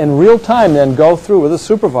 and in real time then go through with his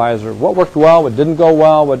supervisor what worked well, what didn't go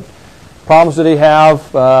well, what problems did he have,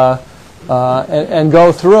 and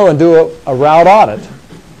go through and do a route audit.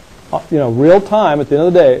 Real time at the end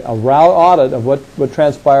of the day, a route audit of what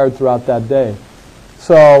transpired throughout that day.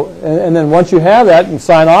 So, and then once you have that, you can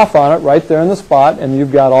sign off on it right there in the spot, and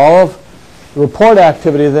you've got all of the report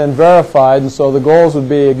activity then verified. And so the goals would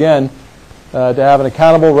be, again, to have an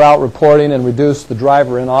accountable route reporting and reduce the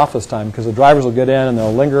driver in office time, because the drivers will get in and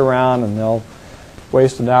they'll linger around and they'll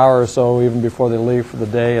waste an hour or so even before they leave for the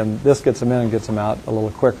day, and this gets them in and gets them out a little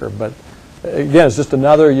quicker. But again, it's just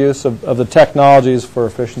another use of the technologies for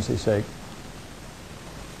efficiency's sake.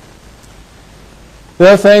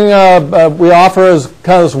 The other thing we offer is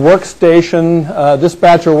kind of this workstation,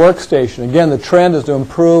 dispatcher workstation. Again, the trend is to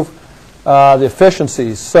improve the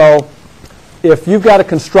efficiencies. So if you've got a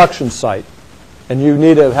construction site and you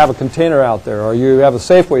need to have a container out there, or you have a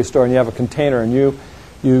Safeway store and you have a container, and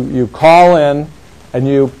you call in and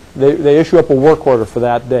they issue up a work order for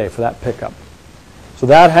that day, for that pickup. So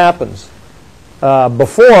that happens.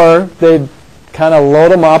 Before, they'd kind of load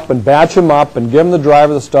them up and batch them up and give them the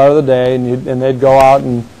driver the start of the day, and they'd go out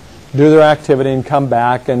and do their activity and come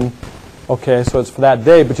back, and okay, so it's for that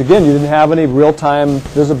day. But again, you didn't have any real-time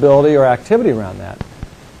visibility or activity around that.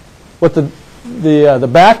 What the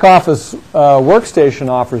back office workstation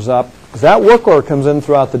offers up is that work order comes in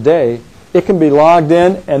throughout the day. It can be logged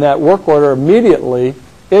in, and that work order immediately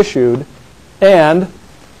issued, and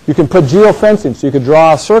you can put geofencing, so you could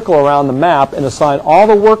draw a circle around the map and assign all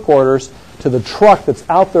the work orders to the truck that's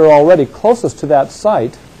out there already closest to that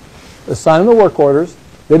site, assign them the work orders,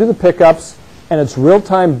 they do the pickups, and it's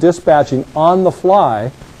real-time dispatching on the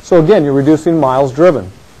fly. So again, you're reducing miles driven,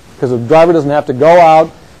 because the driver doesn't have to go out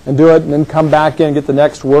and do it and then come back in and get the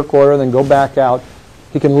next work order and then go back out.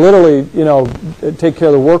 He can literally, take care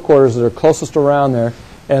of the work orders that are closest around there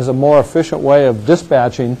as a more efficient way of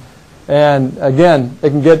dispatching. And again, they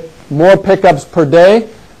can get more pickups per day,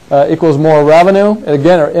 equals more revenue. And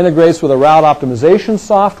again, it integrates with a route optimization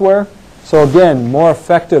software. So again, more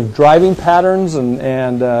effective driving patterns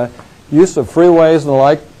and use of freeways and the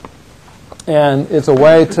like. And it's a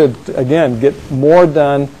way to, again, get more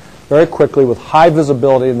done very quickly with high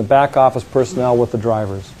visibility in the back office personnel with the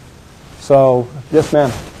drivers. So, yes,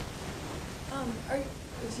 ma'am.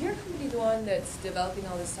 Is your company the one that's developing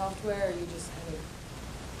all this software, or are you just kind of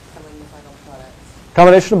coming the final product?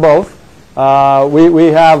 Combination of both. We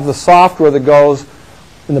have the software that goes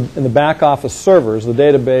in the back office servers, the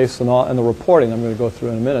database, and the reporting I'm going to go through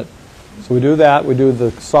in a minute. So we do that. We do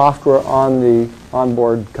the software on the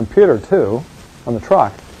onboard computer, too, on the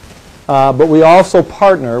truck. But we also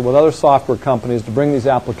partner with other software companies to bring these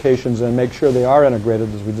applications in and make sure they are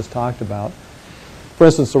integrated, as we just talked about. For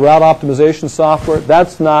instance, the route optimization software,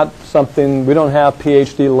 that's not something, we don't have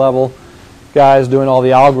PhD level guys doing all the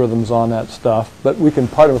algorithms on that stuff, but we can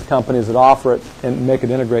partner with companies that offer it and make it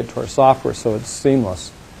integrate to our software so it's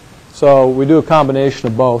seamless. So we do a combination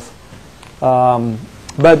of both.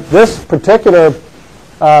 But this particular,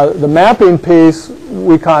 the mapping piece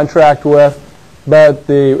we contract with, but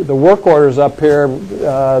the work orders up here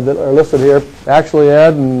that are listed here, actually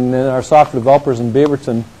Ed and our software developers in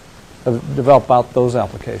Beaverton have developed out those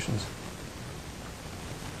applications.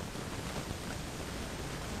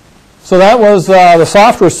 So that was the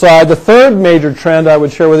software side. The third major trend I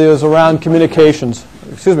would share with you is around communications.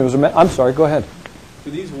 Excuse me, I'm sorry, go ahead. For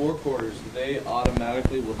these work orders, do they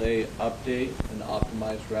automatically, will they update an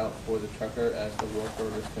optimized route for the trucker as the work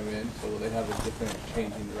orders come in? So will they have a different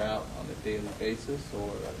changing route on a daily basis?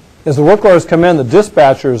 Or as the work orders come in, the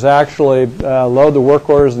dispatchers actually load the work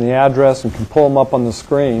orders and the address and can pull them up on the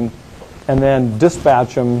screen and then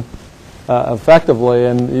dispatch them effectively.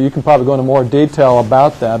 And you can probably go into more detail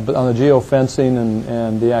about that, but on the geofencing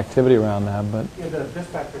and the activity around that. But yeah, the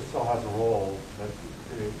dispatcher still has a role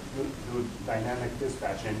to do dynamic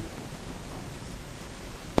dispatching.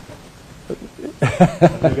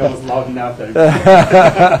 Maybe I was loud enough.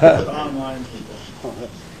 Online people.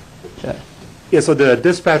 Yeah, so the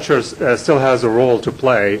dispatcher still has a role to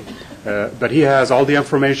play, but he has all the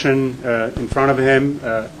information in front of him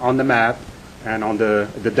on the map and on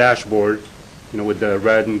the dashboard, with the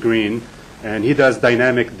red and green, and he does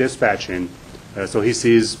dynamic dispatching. So he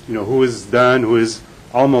sees, who is done, who is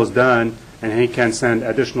almost done, and he can send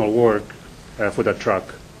additional work for the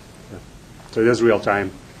truck. So it is real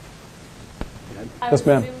time. I Yes, would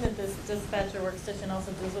ma'am. assume that this dispatcher workstation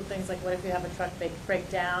also deals with things like, what if you have a truck break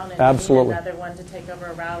down and Absolutely. you need another one to take over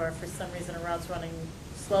a route, or if for some reason a route's running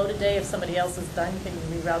slow today, if somebody else is done, can you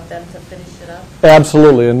reroute them to finish it up?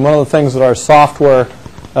 Absolutely. And one of the things that our software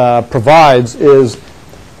provides is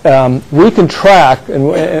we can track, and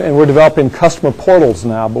we're developing customer portals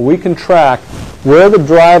now, but we can track where the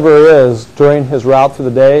driver is during his route through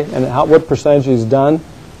the day and what percentage he's done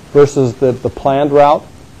versus the planned route.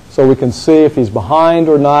 So we can see if he's behind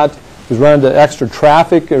or not, if he's running into extra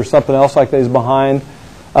traffic or something else like that he's behind.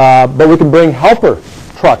 But we can bring helper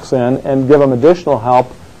trucks in and give them additional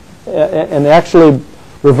help and actually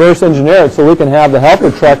reverse engineer it so we can have the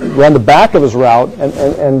helper truck run the back of his route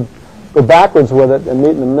and go backwards with it and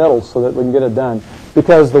meet in the middle so that we can get it done.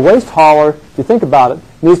 Because the waste hauler, if you think about it,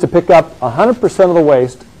 needs to pick up 100% of the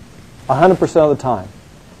waste 100% of the time.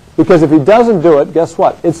 Because if he doesn't do it, guess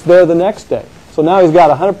what? It's there the next day. So now he's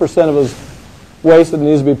got 100% of his waste that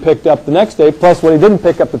needs to be picked up the next day, plus what he didn't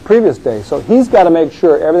pick up the previous day. So he's got to make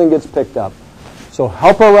sure everything gets picked up. So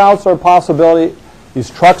helper routes are a possibility. These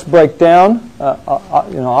trucks break down,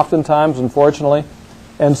 oftentimes, unfortunately.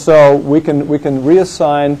 And so we can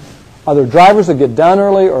reassign other drivers that get done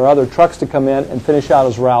early or other trucks to come in and finish out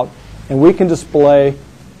his route. And we can display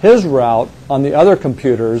his route on the other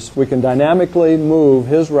computers. We can dynamically move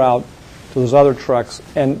his route to those other trucks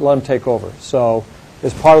and let them take over. So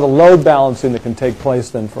it's part of the load balancing that can take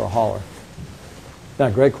place then for a hauler. Yeah,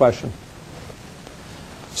 great question.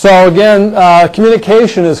 So again,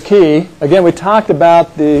 communication is key. Again, we talked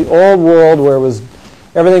about the old world where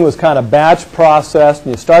everything was kind of batch processed,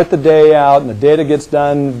 and you start the day out, and the data gets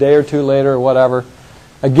done a day or two later or whatever.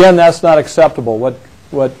 Again, that's not acceptable. What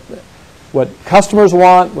customers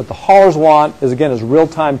want, what the haulers want, is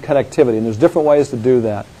real-time connectivity, and there's different ways to do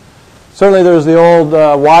that. Certainly, there's the old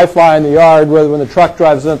Wi-Fi in the yard where when the truck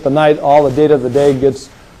drives in at the night, all the data of the day gets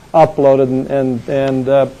uploaded, and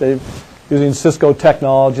they're using Cisco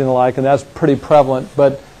technology and the like, and that's pretty prevalent.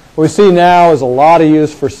 But what we see now is a lot of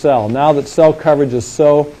use for cell. Now that cell coverage is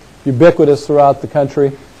so ubiquitous throughout the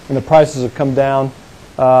country and the prices have come down,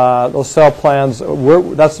 those cell plans,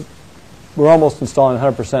 we're almost installing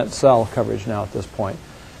 100% cell coverage now at this point.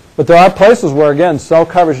 But there are places where, again, cell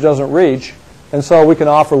coverage doesn't reach, and so we can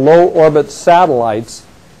offer low-orbit satellites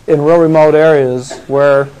in real remote areas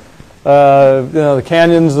where the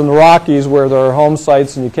canyons and the Rockies where there are home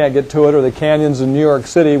sites and you can't get to it, or the canyons in New York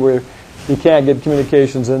City where you can't get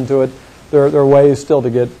communications into it. There are ways still to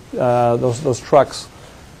get those trucks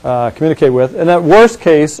communicate with. And at worst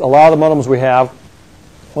case, a lot of the modems we have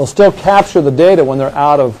will still capture the data when they're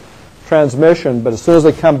out of transmission, but as soon as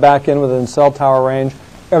they come back in within cell tower range,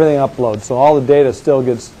 everything uploads. So all the data still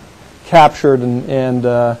gets captured and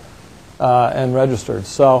registered.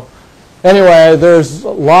 So anyway, there's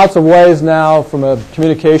lots of ways now from a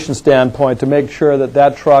communication standpoint to make sure that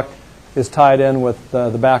that truck is tied in with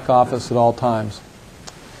the back office at all times.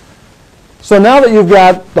 So now that you've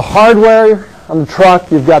got the hardware on the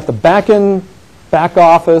truck, you've got the back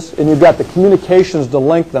office, and you've got the communications to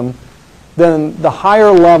link them, then the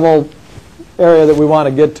higher level area that we want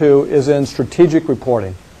to get to is in strategic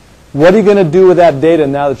reporting. What are you going to do with that data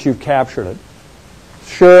now that you've captured it?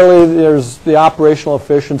 Surely there's the operational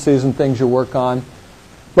efficiencies and things you work on.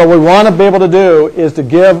 But what we want to be able to do is to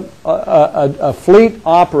give a fleet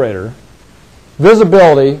operator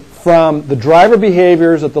visibility from the driver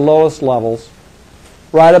behaviors at the lowest levels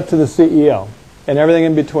right up to the CEO and everything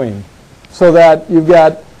in between. So that you've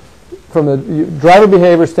got, from the driver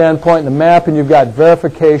behavior standpoint in the map, and you've got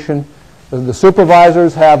verification. The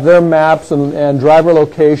supervisors have their maps and driver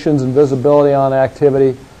locations and visibility on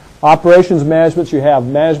activity. Operations management, you have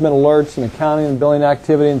management alerts and accounting and billing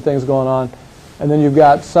activity and things going on. And then you've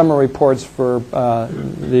got summary reports for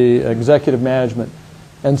the executive management.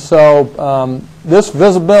 And so this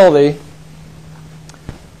visibility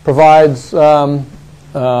provides a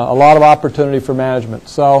lot of opportunity for management.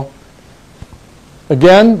 So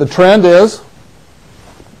again, the trend is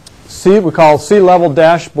we call C-level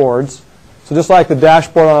dashboards. So just like the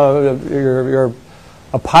dashboard on you're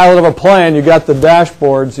a pilot of a plane, you got the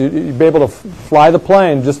dashboards. You'd be able to fly the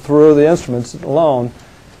plane just through the instruments alone.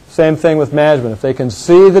 Same thing with management. If they can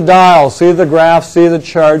see the dial, see the graphs, see the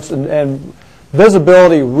charts, and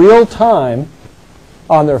visibility real time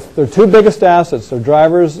on their two biggest assets, their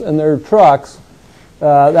drivers and their trucks,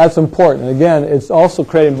 that's important. And again, it's also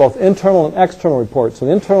creating both internal and external reports. So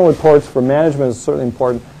the internal reports for management is certainly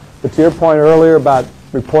important. But to your point earlier about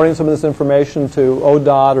reporting some of this information to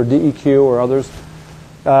ODOT or DEQ or others,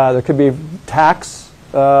 there could be tax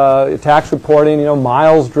reporting,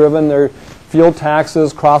 miles driven, their fuel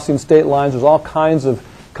taxes, crossing state lines. There's all kinds of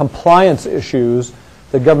compliance issues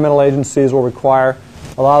that governmental agencies will require.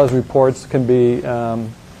 A lot of those reports can be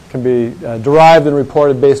derived and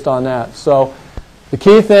reported based on that. So The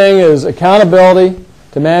key thing is accountability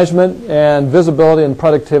to management and visibility and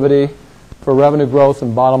productivity for revenue growth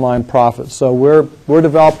and bottom line profits. So we're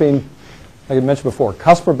developing, like I mentioned before,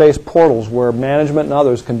 customer-based portals where management and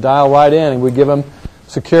others can dial right in, and we give them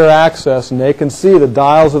secure access, and they can see the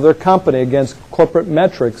dials of their company against corporate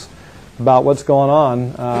metrics about what's going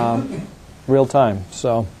on real time.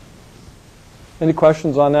 So, any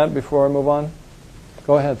questions on that before I move on?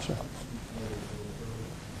 Go ahead, sir.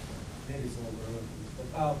 Maybe it's a little early,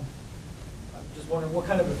 but I'm just wondering what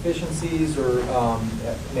kind of efficiencies, or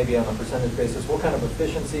maybe on a percentage basis, what kind of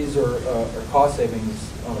efficiencies or cost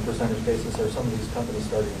savings on a percentage basis are some of these companies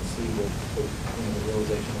starting to see with the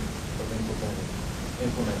realization of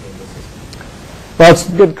implementing the system? Well, it's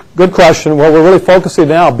a good question. What we're really focusing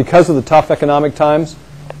now, because of the tough economic times,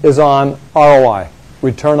 is on ROI,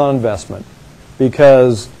 return on investment,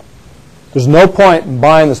 because there's no point in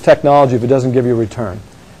buying this technology if it doesn't give you a return.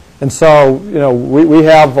 And so, we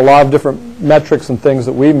have a lot of different metrics and things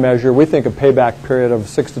that we measure. We think a payback period of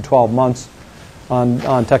 6 to 12 months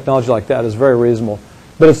on technology like that is very reasonable.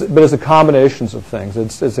 But it's a combinations of things.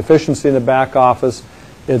 It's efficiency in the back office.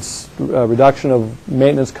 It's reduction of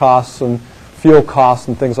maintenance costs and fuel costs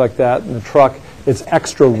and things like that in the truck. It's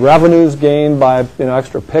extra revenues gained by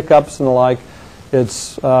extra pickups and the like.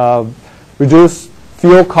 It's reduced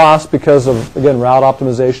fuel costs because of, again, route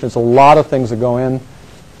optimization. It's a lot of things that go in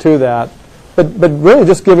to that. But really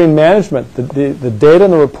just giving management the data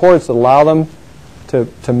and the reports that allow them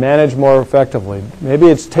to manage more effectively. Maybe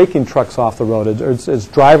it's taking trucks off the road. It's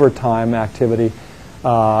driver time activity.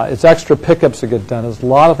 It's extra pickups that get done. There's a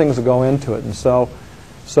lot of things that go into it. And so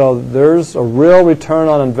there's a real return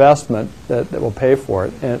on investment that will pay for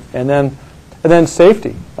it. And then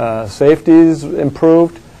safety. Safety's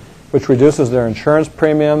improved, which reduces their insurance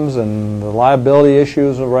premiums and the liability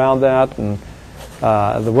issues around that, and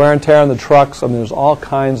the wear and tear on the trucks. I mean, there's all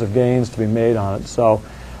kinds of gains to be made on it. So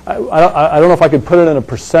I don't know if I could put it in a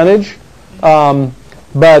percentage,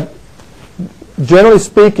 but generally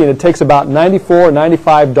speaking, it takes about $94 or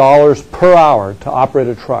 $95 per hour to operate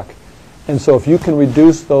a truck. And so if you can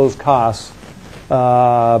reduce those costs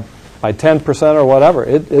by 10% or whatever,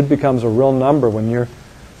 it becomes a real number when you're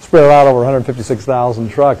spread out over 156,000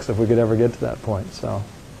 trucks, if we could ever get to that point. So,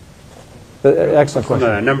 excellent question.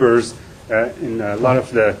 On the numbers, in a lot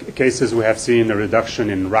of the cases we have seen a reduction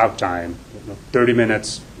in route time, 30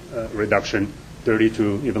 minutes reduction, 30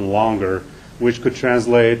 to even longer, which could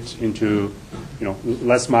translate into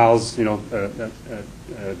less miles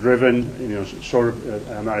driven, shorter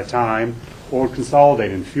amount of time, or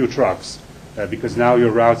consolidate in few trucks, because now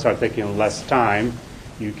your routes are taking less time.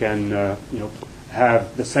 You can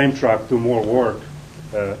have the same truck do more work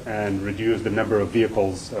and reduce the number of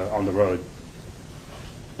vehicles on the road.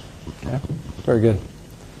 Okay, very good.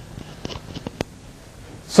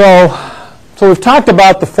 So we've talked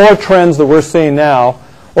about the 4 trends that we're seeing now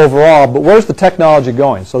overall, but where's the technology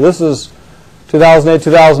going? So this is 2008,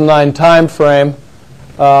 2009 time frame.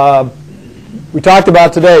 We talked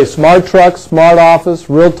about today smart trucks, smart office,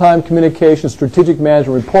 real-time communication, strategic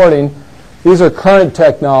management reporting. These are current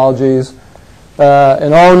technologies. In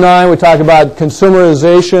 2009, we talked about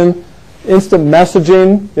consumerization, instant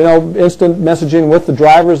messaging, instant messaging with the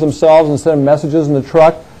drivers themselves instead of messages in the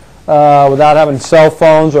truck without having cell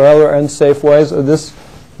phones or other unsafe ways. This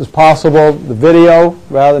is possible. The video,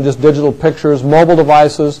 rather than just digital pictures, mobile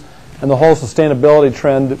devices, and the whole sustainability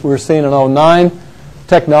trend that we're seeing in 2009.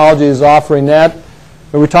 Technology is offering that.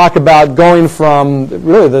 And we talk about going from,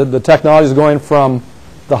 really the technology is going from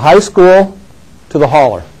the high school to the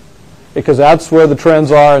hauler, because that's where the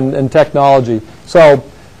trends are in technology. So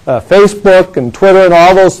Facebook and Twitter and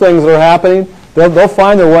all those things that are happening, they'll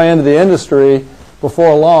find their way into the industry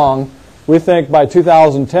before long. We think by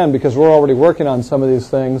 2010, because we're already working on some of these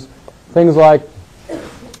things like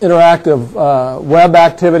interactive web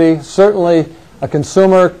activity, certainly a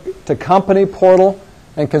consumer-to-company portal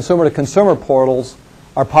and consumer-to-consumer portals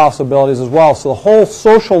are possibilities as well. So the whole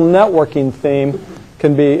social networking theme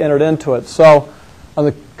can be entered into it. So on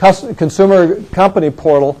the consumer company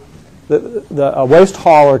portal, a waste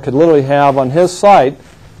hauler could literally have on his site,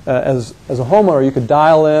 as a homeowner, you could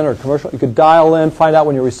dial in, or commercial, you could dial in, find out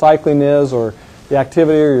when your recycling is, or the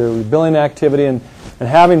activity, or your billing activity, and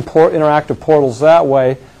having interactive portals that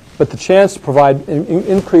way. But the chance to provide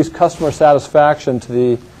increased customer satisfaction to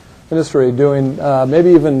the industry, doing maybe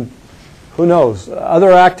even, who knows,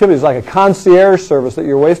 other activities like a concierge service that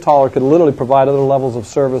your waste hauler could literally provide other levels of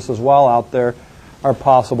service as well out there are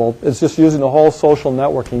possible. It's just using the whole social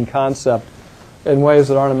networking concept in ways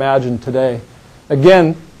that aren't imagined today.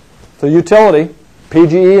 Again, the utility,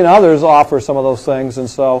 PGE and others offer some of those things, and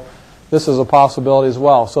so this is a possibility as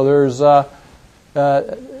well. So there's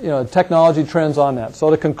technology trends on that.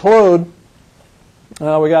 So to conclude,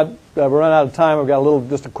 we're running out of time. We've got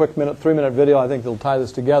just a quick 3-minute video. I think that'll tie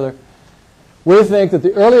this together. We think that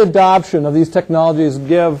the early adoption of these technologies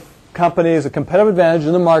give companies a competitive advantage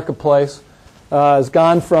in the marketplace. Has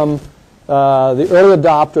gone from the early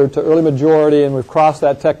adopter to early majority, and we've crossed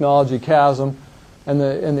that technology chasm. And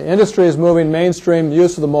the industry is moving mainstream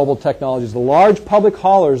use of the mobile technologies. The large public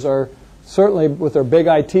haulers are certainly, with their big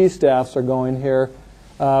IT staffs, are going here.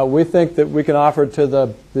 We think that we can offer it to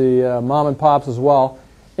the mom and pops as well.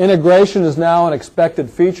 Integration is now an expected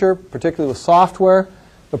feature, particularly with software.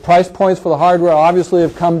 The price points for the hardware obviously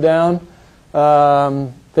have come down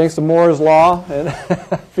thanks to Moore's Law and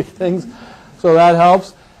a few things, so that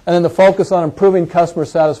helps. And then the focus on improving customer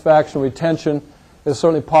satisfaction, retention is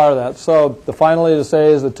certainly part of that. So finally to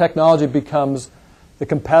say is the technology becomes the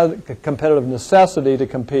competitive necessity to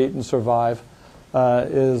compete and survive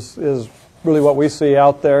is really what we see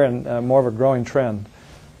out there, and more of a growing trend.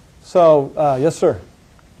 So, yes, sir.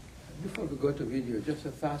 Before we go to video, just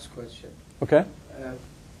a fast question. Okay.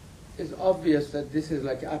 It's obvious that this is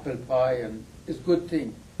like apple pie, and it's a good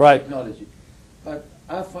thing, right, technology. But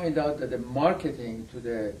I find out that the marketing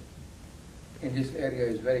in this area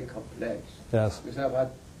is very complex. Yes. Because I've had,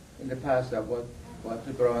 in the past, I've want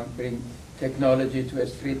to bring technology to a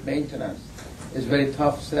street maintenance. It's very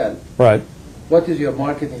tough sell. Right. What is your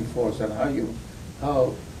marketing force, and how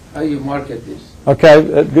you market this?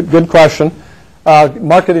 Okay, good question.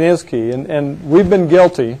 Marketing is key, and we've been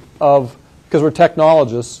guilty of, because we're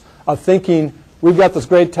technologists, of thinking we've got this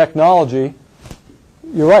great technology.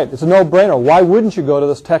 You're right, it's a no-brainer. Why wouldn't you go to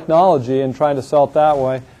this technology and try to sell it that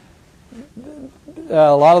way?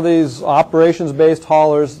 A lot of these operations-based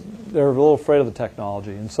haulers, they're a little afraid of the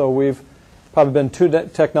technology, and so we've probably been too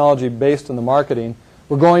technology-based in the marketing.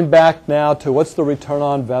 We're going back now to what's the return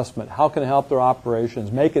on investment? How can it help their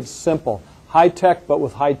operations? Make it simple, high-tech but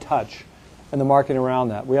with high-touch, and the marketing around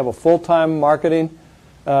that. We have a full-time marketing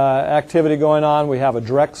activity going on. We have a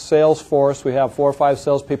direct sales force. We have 4 or 5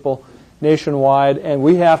 salespeople nationwide, and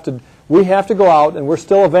we have to go out, and we're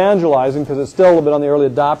still evangelizing because it's still a little bit on the early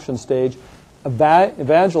adoption stage,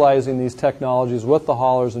 evangelizing these technologies with the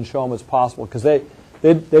haulers and show them it's possible, because they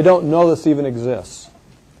don't know this even exists.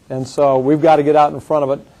 And so we've got to get out in front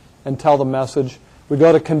of it and tell the message. We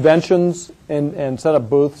go to conventions and set up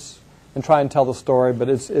booths and try and tell the story, but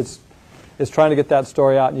it's trying to get that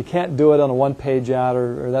story out, and you can't do it on a one-page ad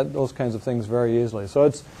or those kinds of things very easily.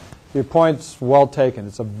 So your point's well taken.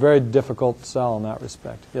 It's a very difficult sell in that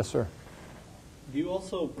respect. Yes, sir. Do you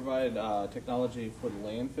also provide technology for the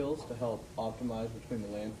landfills to help optimize between the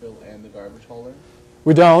landfill and the garbage hauler?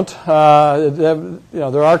 We don't.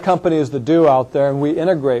 There are companies that do out there, and we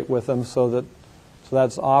integrate with them so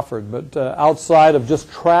that's offered. But outside of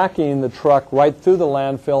just tracking the truck right through the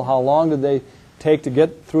landfill, how long did they take to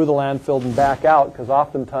get through the landfill and back out? Because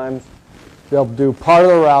oftentimes they'll do part of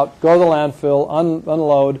the route, go to the landfill,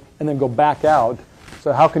 unload, and then go back out.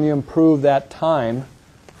 So how can you improve that time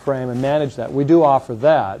frame and manage that? We do offer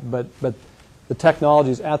that, but the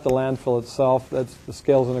technologies at the landfill itself, that's the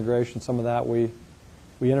scales integration, some of that we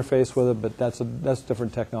interface with it, but that's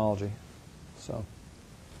different technology. So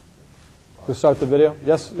we'll start the video.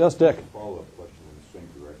 Yes, Dick. Follow-up question in the same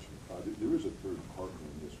direction. There is a third partner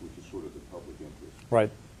in this, which is sort of the public interest.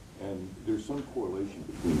 Right. And there's some correlation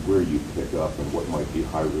between where you pick up and what might be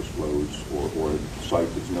high-risk loads or a site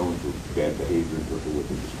that's known for bad behavior in terms of what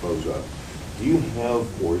they dispose of. Do you have,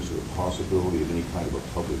 or is there a possibility of any kind of a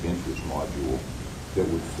public interest module that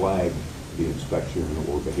would flag the inspection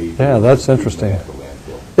or behavior? Yeah, that's interesting. At the landfill?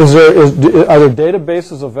 Are there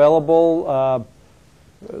databases available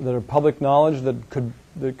that are public knowledge that could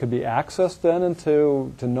be accessed then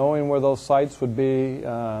into knowing where those sites would be?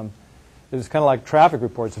 It's kind of like traffic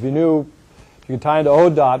reports. If you could tie into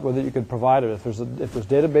ODOT, whether you could provide it. If there's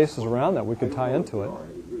databases around that, we could tie into it. It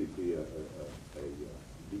would really be a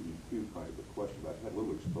DEQ kind of a question. I've had a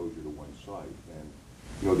little exposure to one site, and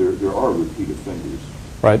there are repeat offenders.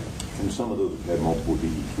 Right. And some of those have had multiple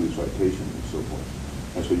DEQ citations and so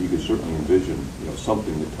forth. And so you could certainly envision,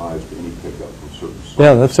 something that ties to any pickup from certain sites.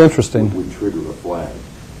 Yeah, that's interesting. Would trigger a flag.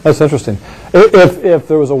 That's interesting. If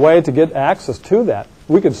there was a way to get access to that,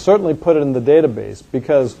 we could certainly put it in the database,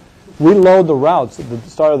 because we load the routes at the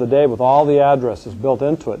start of the day with all the addresses built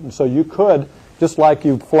into it. And so you could, just like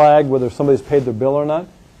you flag whether somebody's paid their bill or not,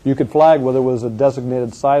 you could flag whether it was a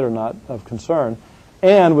designated site or not of concern.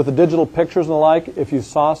 And with the digital pictures and the like, if you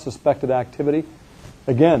saw suspected activity,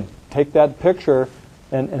 again, take that picture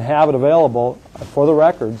and have it available for the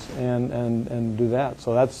records and do that.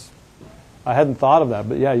 So I hadn't thought of that,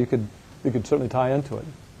 but yeah, you could you could certainly tie into it.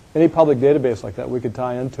 Any public database like that we could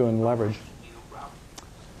tie into and leverage.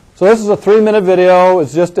 So this is a 3-minute video.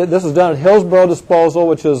 It's just this is done at Hillsborough Disposal,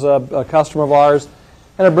 which is a customer of ours,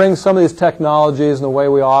 and it brings some of these technologies and the way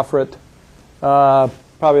we offer it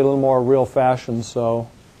probably a little more real fashion. So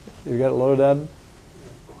you got it loaded, Ed?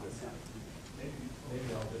 Maybe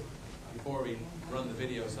I'll just, before we run the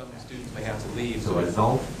video, some students may have to leave. The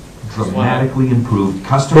result, dramatically improved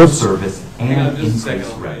customer service and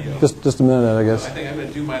increased revenue. Just a minute, Ed, I guess. I think I'm going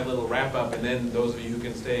to do my little wrap up, and then those of you who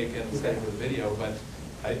can stay for the video. But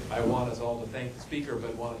I want us all to thank the speaker,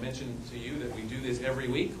 but want to mention to you that we do this every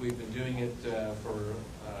week. We've been doing it for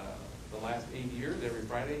the last 8 years, every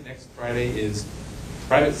Friday. Next Friday is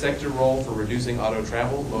Private Sector Role for Reducing Auto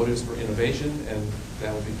Travel, Motives for Innovation, and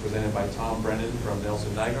that will be presented by Tom Brennan from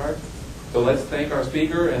Nelson Nygaard. So let's thank our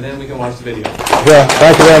speaker, and then we can watch the video. Yeah,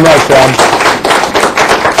 thank you very much, Rob.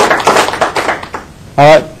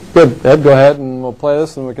 All right, good. Ed, go ahead, and we'll play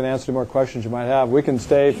this, and we can answer any more questions you might have. We can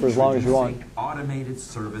stay for as long as you want. Introducing automated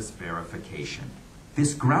service verification.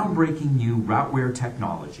 This groundbreaking new Routeware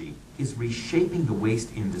technology is reshaping the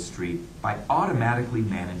waste industry by automatically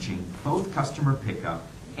managing both customer pickup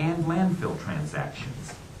and landfill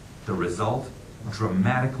transactions. The result?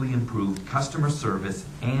 Dramatically improved customer service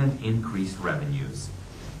and increased revenues.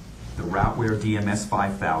 The Routeware DMS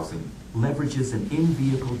 5000 leverages an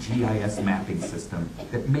in-vehicle GIS mapping system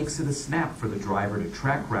that makes it a snap for the driver to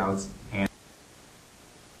track routes